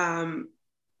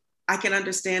 I can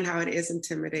understand how it is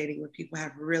intimidating when people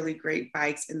have really great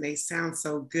bikes and they sound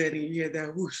so good, and you hear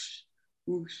that whoosh,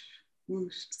 whoosh,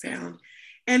 whoosh sound,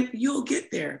 and you'll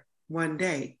get there one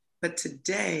day. But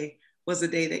today was a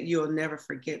day that you'll never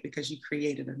forget because you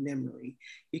created a memory.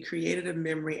 You created a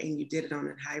memory and you did it on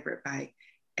a hybrid bike.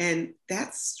 And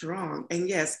that's strong. And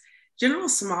yes, General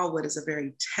Smallwood is a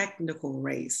very technical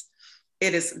race.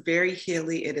 It is very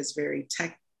hilly. It is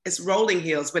it's rolling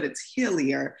hills, but it's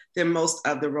hillier than most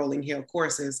of the rolling hill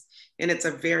courses. And it's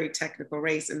a very technical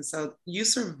race. And so you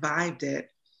survived it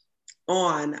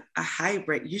on a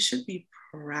hybrid. You should be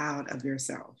proud of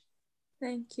yourself.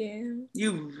 Thank you.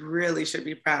 You really should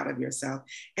be proud of yourself.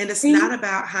 And it's not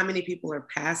about how many people are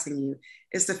passing you.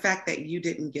 It's the fact that you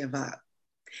didn't give up,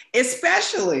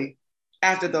 especially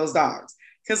after those dogs.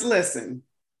 Because listen,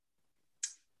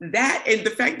 that and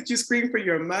the fact that you screamed for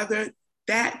your mother,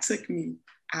 that took me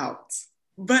out.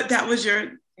 But that was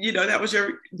your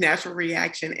natural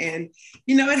reaction. And,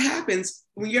 it happens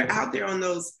when you're out there on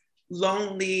those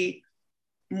lonely,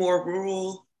 more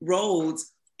rural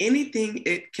roads. Anything,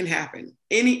 it can happen.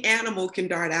 Any animal can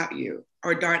dart at you.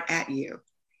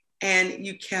 And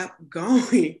you kept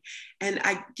going. And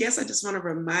I guess I just want to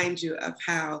remind you of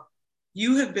how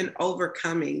you have been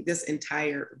overcoming this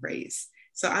entire race.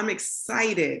 So I'm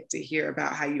excited to hear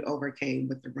about how you overcame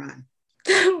with the run.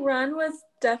 The run was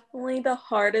definitely the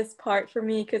hardest part for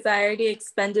me because I already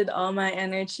expended all my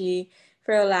energy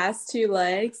for the last 2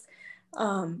 legs.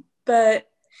 But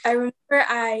I remember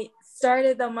I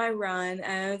started on my run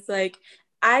and I was like,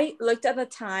 I looked at the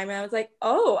time and I was like,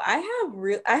 oh, I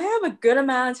have a good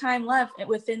amount of time left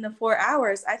within the 4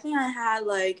 hours. I think I had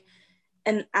like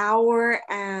an hour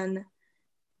and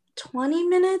 20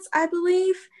 minutes, I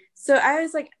believe. So I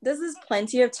was like, this is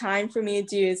plenty of time for me to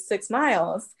do 6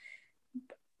 miles.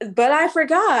 But I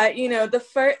forgot,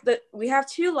 we have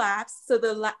 2 laps. So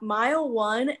the mile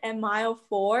 1 and mile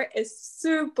 4 is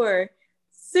super,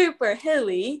 super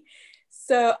hilly.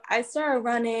 So I started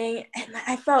running and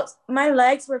I felt my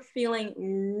legs were feeling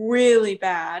really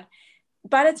bad.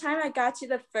 By the time I got to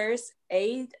the first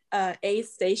aid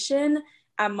station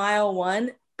at mile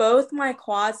 1, both my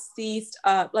quads seized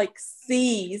up,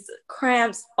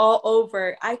 cramps all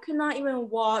over. I could not even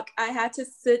walk. I had to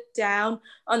sit down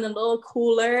on a little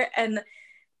cooler. And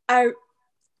at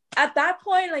that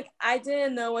point, I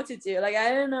didn't know what to do. I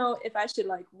didn't know if I should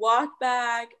walk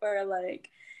back or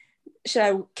should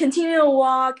I continue to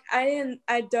walk? I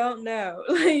don't know.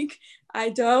 I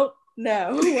don't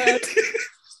know. I've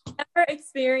never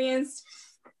experienced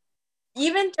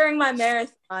even during my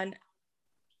marathon,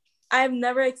 I've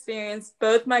never experienced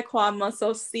both my quad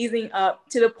muscles seizing up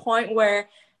to the point where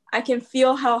I can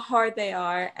feel how hard they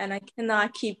are and I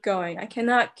cannot keep going. I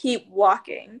cannot keep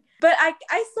walking. But I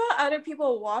saw other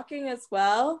people walking as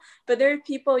well, but there are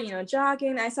people,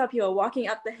 jogging. I saw people walking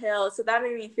up the hill. So that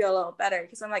made me feel a little better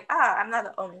because I'm like, I'm not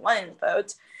the only one in the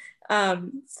boat.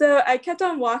 So I kept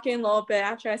on walking a little bit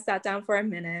after I sat down for a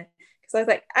minute because I was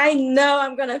like, I know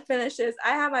I'm going to finish this. I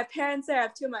have my parents there. I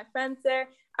have two of my friends there.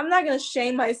 I'm not going to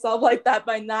shame myself like that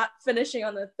by not finishing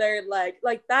on the third leg.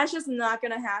 Like, that's just not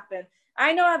going to happen.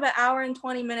 I know I have an hour and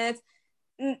 20 minutes.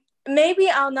 Maybe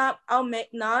I'll not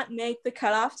make the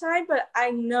cutoff time, but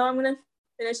I know I'm going to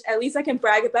finish. At least I can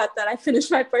brag about that. I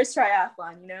finished my first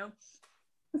triathlon,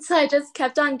 So I just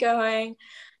kept on going.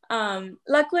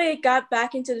 Luckily, it got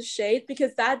back into the shade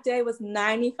because that day was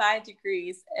 95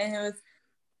 degrees and it was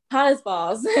hot as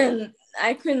balls and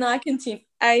I could not continue.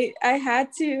 I had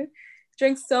to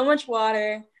drink so much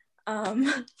water,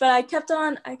 but I kept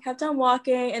on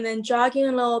walking and then jogging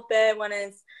a little bit when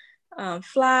it's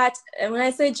flat. And when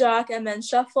I say jog, I meant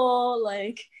shuffle.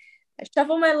 Like I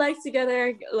shuffle my legs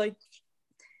together, like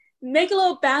make a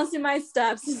little bounce in my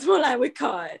steps is what I would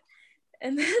call it.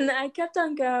 And then I kept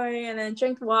on going and then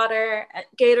drank water at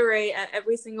Gatorade at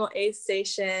every single aid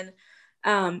station.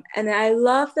 And I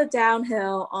love the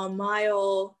downhill on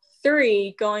mile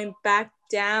 3 going back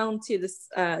down to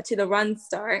the run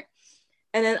start.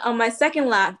 And then on my second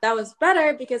lap, that was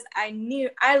better because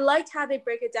I liked how they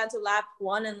break it down to lap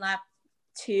 1 and lap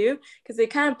 2 because they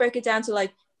kind of break it down to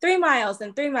like 3 miles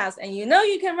and 3 miles. And you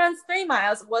can run 3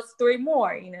 miles. What's 3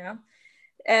 more,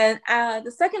 And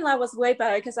the second lap was way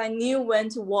better because I knew when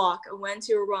to walk, when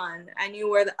to run. I knew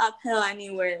where the uphill, I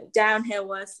knew where the downhill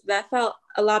was. That felt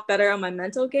a lot better on my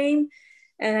mental game.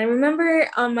 And I remember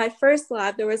on my first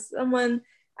lap, there was someone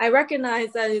I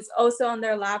recognized that is also on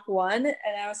their lap 1. And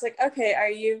I was like, okay, are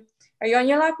you on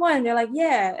your lap 1? And they're like,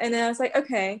 yeah. And then I was like,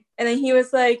 okay. And then he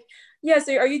was like, yeah,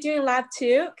 so are you doing lap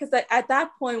 2? Because at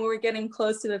that point, we were getting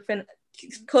close to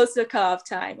the cutoff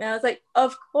time. And I was like,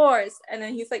 of course. And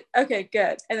then he's like, okay,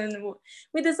 good. And then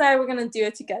we decided we're going to do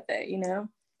it together,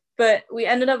 But we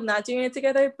ended up not doing it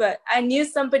together. But I knew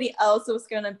somebody else was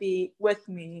going to be with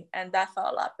me. And that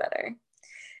felt a lot better.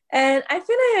 And I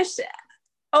finished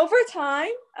over time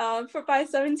by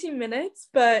 17 minutes.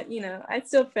 But, I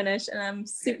still finished. And I'm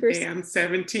super... Damn,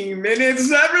 17 minutes,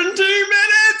 17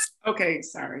 minutes! Okay,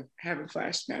 sorry. Having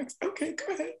flashbacks. Okay,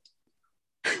 go ahead.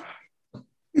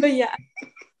 But yeah,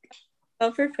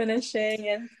 for finishing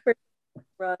and for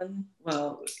run.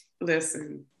 Well,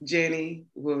 listen, Jenny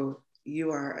Wu,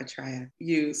 you are a triathlete.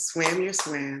 You swam your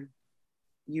swam,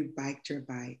 you biked your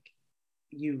bike,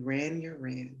 you ran your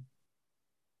ran,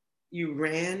 you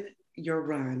ran your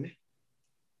run,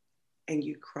 and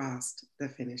you crossed the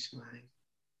finish line.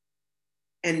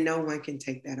 And no one can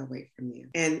take that away from you.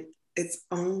 And it's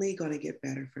only going to get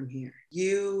better from here.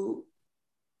 You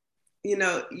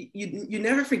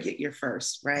never forget your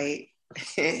first, right?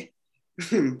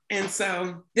 And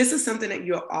so this is something that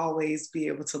you'll always be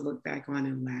able to look back on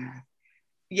and laugh.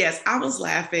 Yes, I was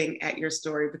laughing at your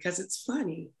story because it's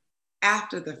funny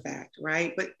after the fact,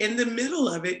 right? But in the middle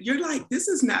of it, you're like, this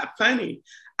is not funny.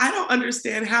 I don't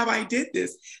understand how I did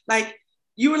this. Like,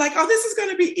 you were like, oh, this is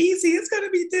going to be easy. It's going to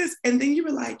be this. And then you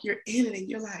were like, you're in it and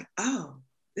you're like, oh,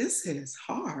 this is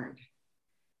hard.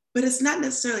 But it's not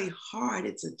necessarily hard.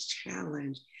 It's a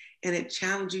challenge. And it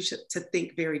challenges you to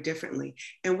think very differently.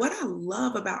 And what I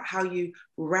love about how you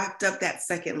wrapped up that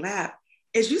second lap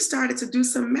is you started to do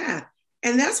some math.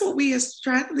 And that's what we as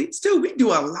triathletes do. We do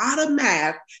a lot of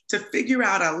math to figure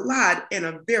out a lot in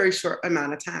a very short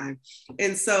amount of time.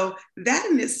 And so that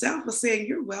in itself was saying,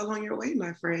 you're well on your way,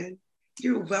 my friend.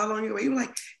 You're well on your way. You're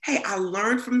like, hey, I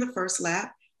learned from the first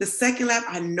lap. The second lap,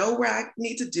 I know where I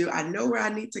need to do. I know where I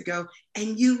need to go.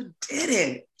 And you did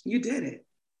it. You did it.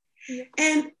 Yeah.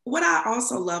 And what I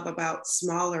also love about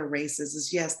smaller races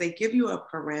is, yes, they give you a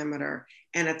parameter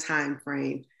and a time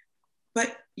frame,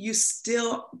 but you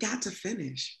still got to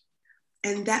finish.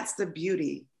 And that's the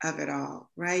beauty of it all,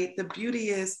 right? The beauty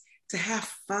is to have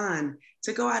fun,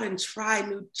 to go out and try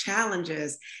new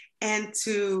challenges, and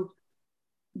to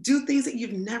do things that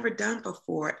you've never done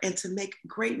before, and to make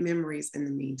great memories in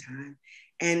the meantime.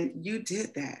 And you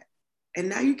did that. And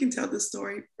now you can tell the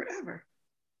story forever.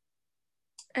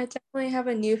 I definitely have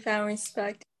a newfound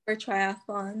respect for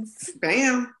triathlons.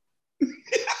 Bam.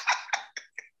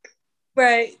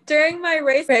 Right. During my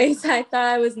race, I thought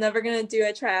I was never going to do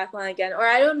a triathlon again. Or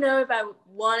I don't know if I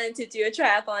wanted to do a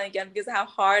triathlon again because of how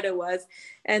hard it was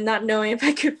and not knowing if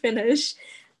I could finish.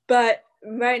 But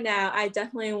right now, I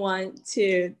definitely want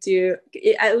to do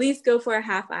at least go for a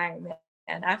half Ironman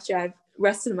after I've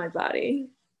rested my body.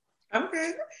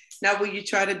 Okay. Now, will you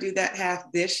try to do that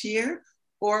half this year,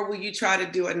 or will you try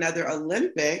to do another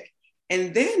Olympic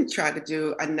and then try to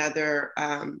do another,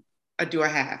 do a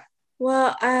half?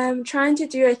 Well, I'm trying to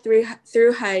do a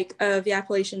through hike of the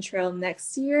Appalachian Trail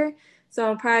next year. So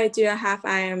I'll probably do a half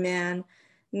Ironman,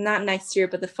 not next year,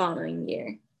 but the following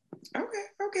year. Okay,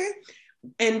 okay.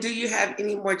 And do you have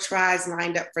any more tries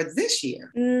lined up for this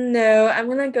year? No, I'm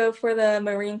going to go for the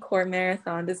Marine Corps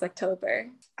Marathon this October.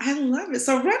 I love it.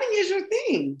 So running is your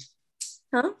thing.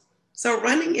 Huh? So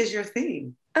running is your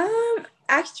thing.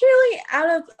 Actually, out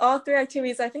of all three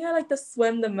activities, I think I like to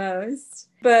swim the most.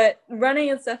 But running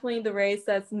is definitely the race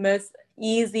that's most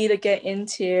easy to get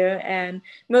into and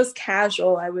most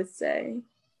casual, I would say.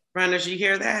 Runners, you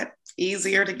hear that?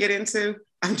 Easier to get into?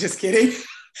 I'm just kidding.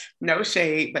 No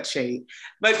shade, but shade.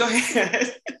 But go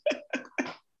ahead.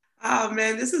 Oh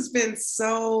man, this has been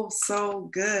so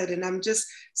good. And I'm just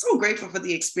so grateful for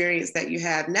the experience that you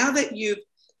have. Now that you've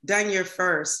done your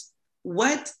first,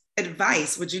 what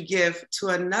advice would you give to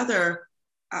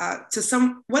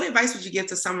what advice would you give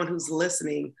to someone who's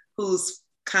listening, who's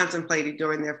contemplating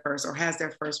doing their first or has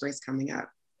their first race coming up?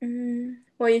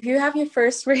 Well, if you have your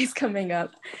first race coming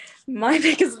up, my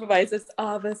biggest advice is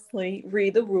obviously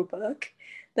read the rule book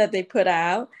that they put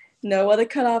out, know what the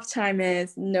cutoff time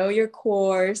is, know your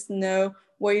course, know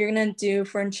what you're going to do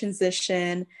for a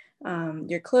transition,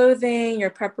 your clothing, your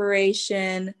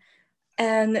preparation,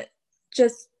 and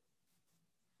just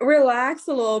relax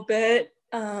a little bit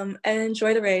and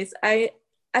enjoy the race. I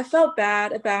felt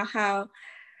bad about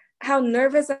how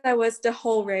nervous I was the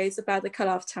whole race about the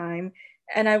cutoff time.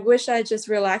 And I wish I just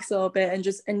relaxed a little bit and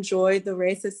just enjoyed the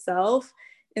race itself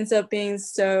instead of being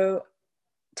so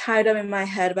tied up in my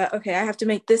head about, okay, I have to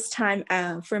make this time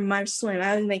for my swim. I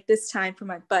have to make this time for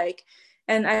my bike.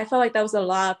 And I felt like that was a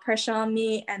lot of pressure on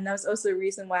me. And that was also the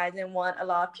reason why I didn't want a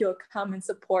lot of people to come and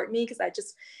support me, because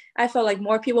I felt like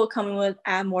more people coming would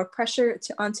add more pressure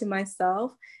onto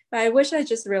myself. But I wish I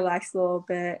just relaxed a little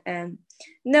bit. And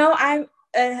no, I'm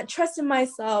trust in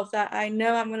myself that I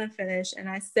know I'm going to finish, and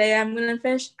I say I'm going to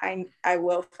finish, I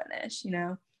will finish, you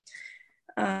know.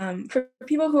 For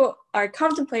people who are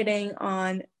contemplating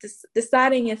on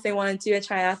deciding if they want to do a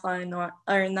triathlon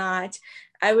or not,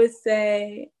 I would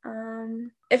say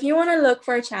if you want to look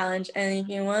for a challenge and if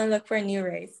you want to look for a new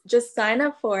race, just sign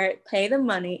up for it, pay the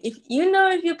money. If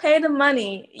you pay the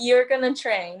money, you're going to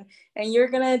train and you're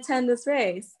going to attend this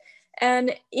race.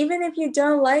 And even if you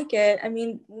don't like it, I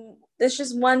mean, it's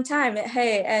just one time.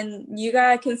 Hey, and you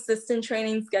got a consistent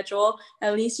training schedule.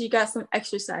 At least you got some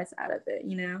exercise out of it,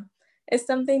 you know? It's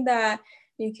something that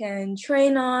you can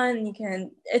train on, you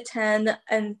can attend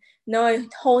and know a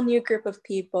whole new group of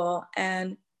people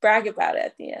and brag about it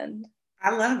at the end.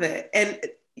 I love it. And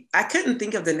I couldn't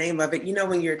think of the name of it. You know,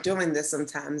 when you're doing this,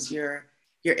 sometimes you're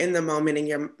in the moment and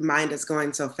your mind is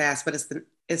going so fast, but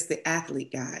it's the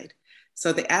athlete guide.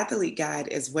 So the athlete guide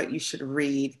is what you should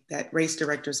read that race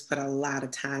directors put a lot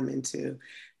of time into.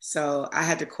 So I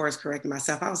had to course correct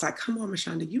myself. I was like, come on,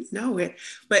 Mashonda, you know it.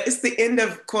 But it's the end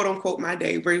of quote unquote my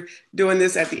day. We're doing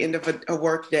this at the end of a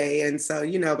work day. And so,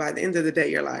 you know, by the end of the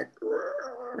day, you're like,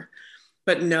 "Rrr."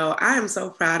 But no, I am so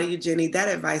proud of you, Jenny. That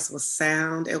advice was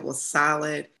sound. It was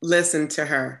solid. Listen to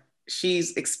her.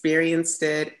 She's experienced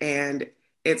it and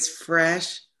it's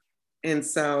fresh. And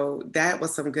so that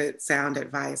was some good sound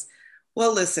advice.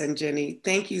 Well, listen, Jenny,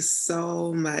 thank you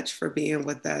so much for being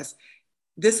with us.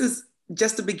 This is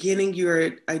just the beginning.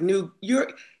 You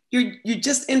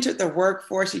just entered the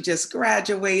workforce. You just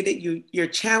graduated. You're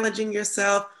challenging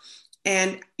yourself,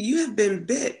 and you have been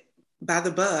bit by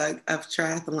the bug of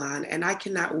triathlon. And I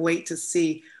cannot wait to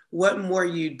see what more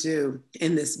you do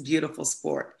in this beautiful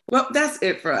sport. Well, that's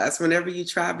it for us. Whenever you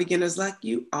try beginner's luck,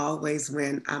 you always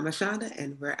win. I'm Mashonda,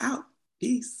 and we're out.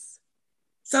 Peace.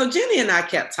 So Jenny and I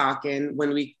kept talking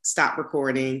when we stopped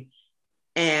recording,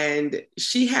 and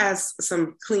she has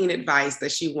some clean advice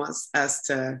that she wants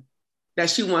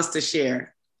to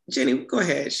share. Jenny, go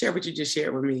ahead, share what you just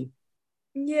shared with me.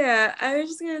 Yeah, I was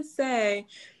just gonna say,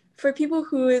 for people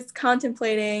who is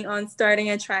contemplating on starting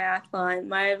a triathlon,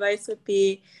 my advice would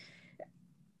be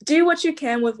do what you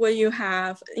can with what you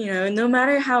have. You know, no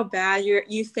matter how bad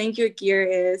you think your gear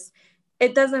is,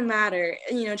 it doesn't matter.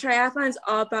 You know, triathlon is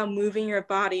all about moving your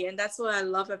body, and that's what I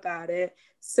love about it.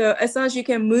 So as long as you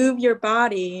can move your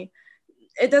body,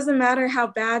 it doesn't matter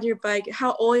how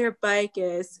old your bike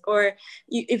is, or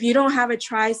if you don't have a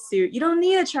tri-suit, you don't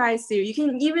need a tri-suit. You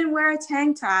can even wear a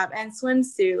tank top and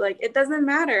swimsuit. Like, it doesn't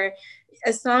matter.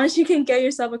 As long as you can get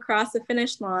yourself across the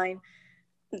finish line,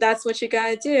 that's what you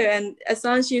gotta do. And as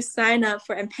long as you sign up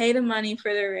for and pay the money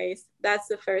for the race, that's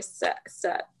the first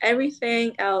step.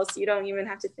 Everything else, you don't even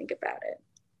have to think about it.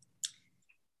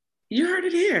 You heard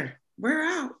it here. We're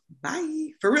out. Bye.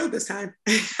 For real this time.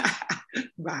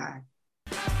 Bye.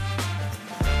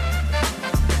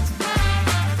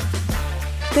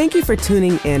 Thank you for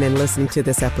tuning in and listening to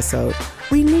this episode.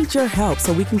 We need your help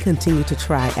so we can continue to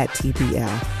try at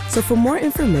TBL. So for more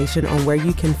information on where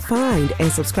you can find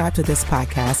and subscribe to this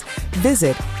podcast,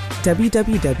 visit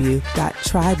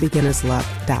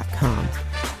www.trybeginnersluck.com.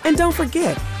 And don't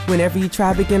forget, whenever you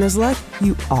try Beginner's Luck,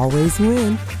 you always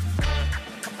win.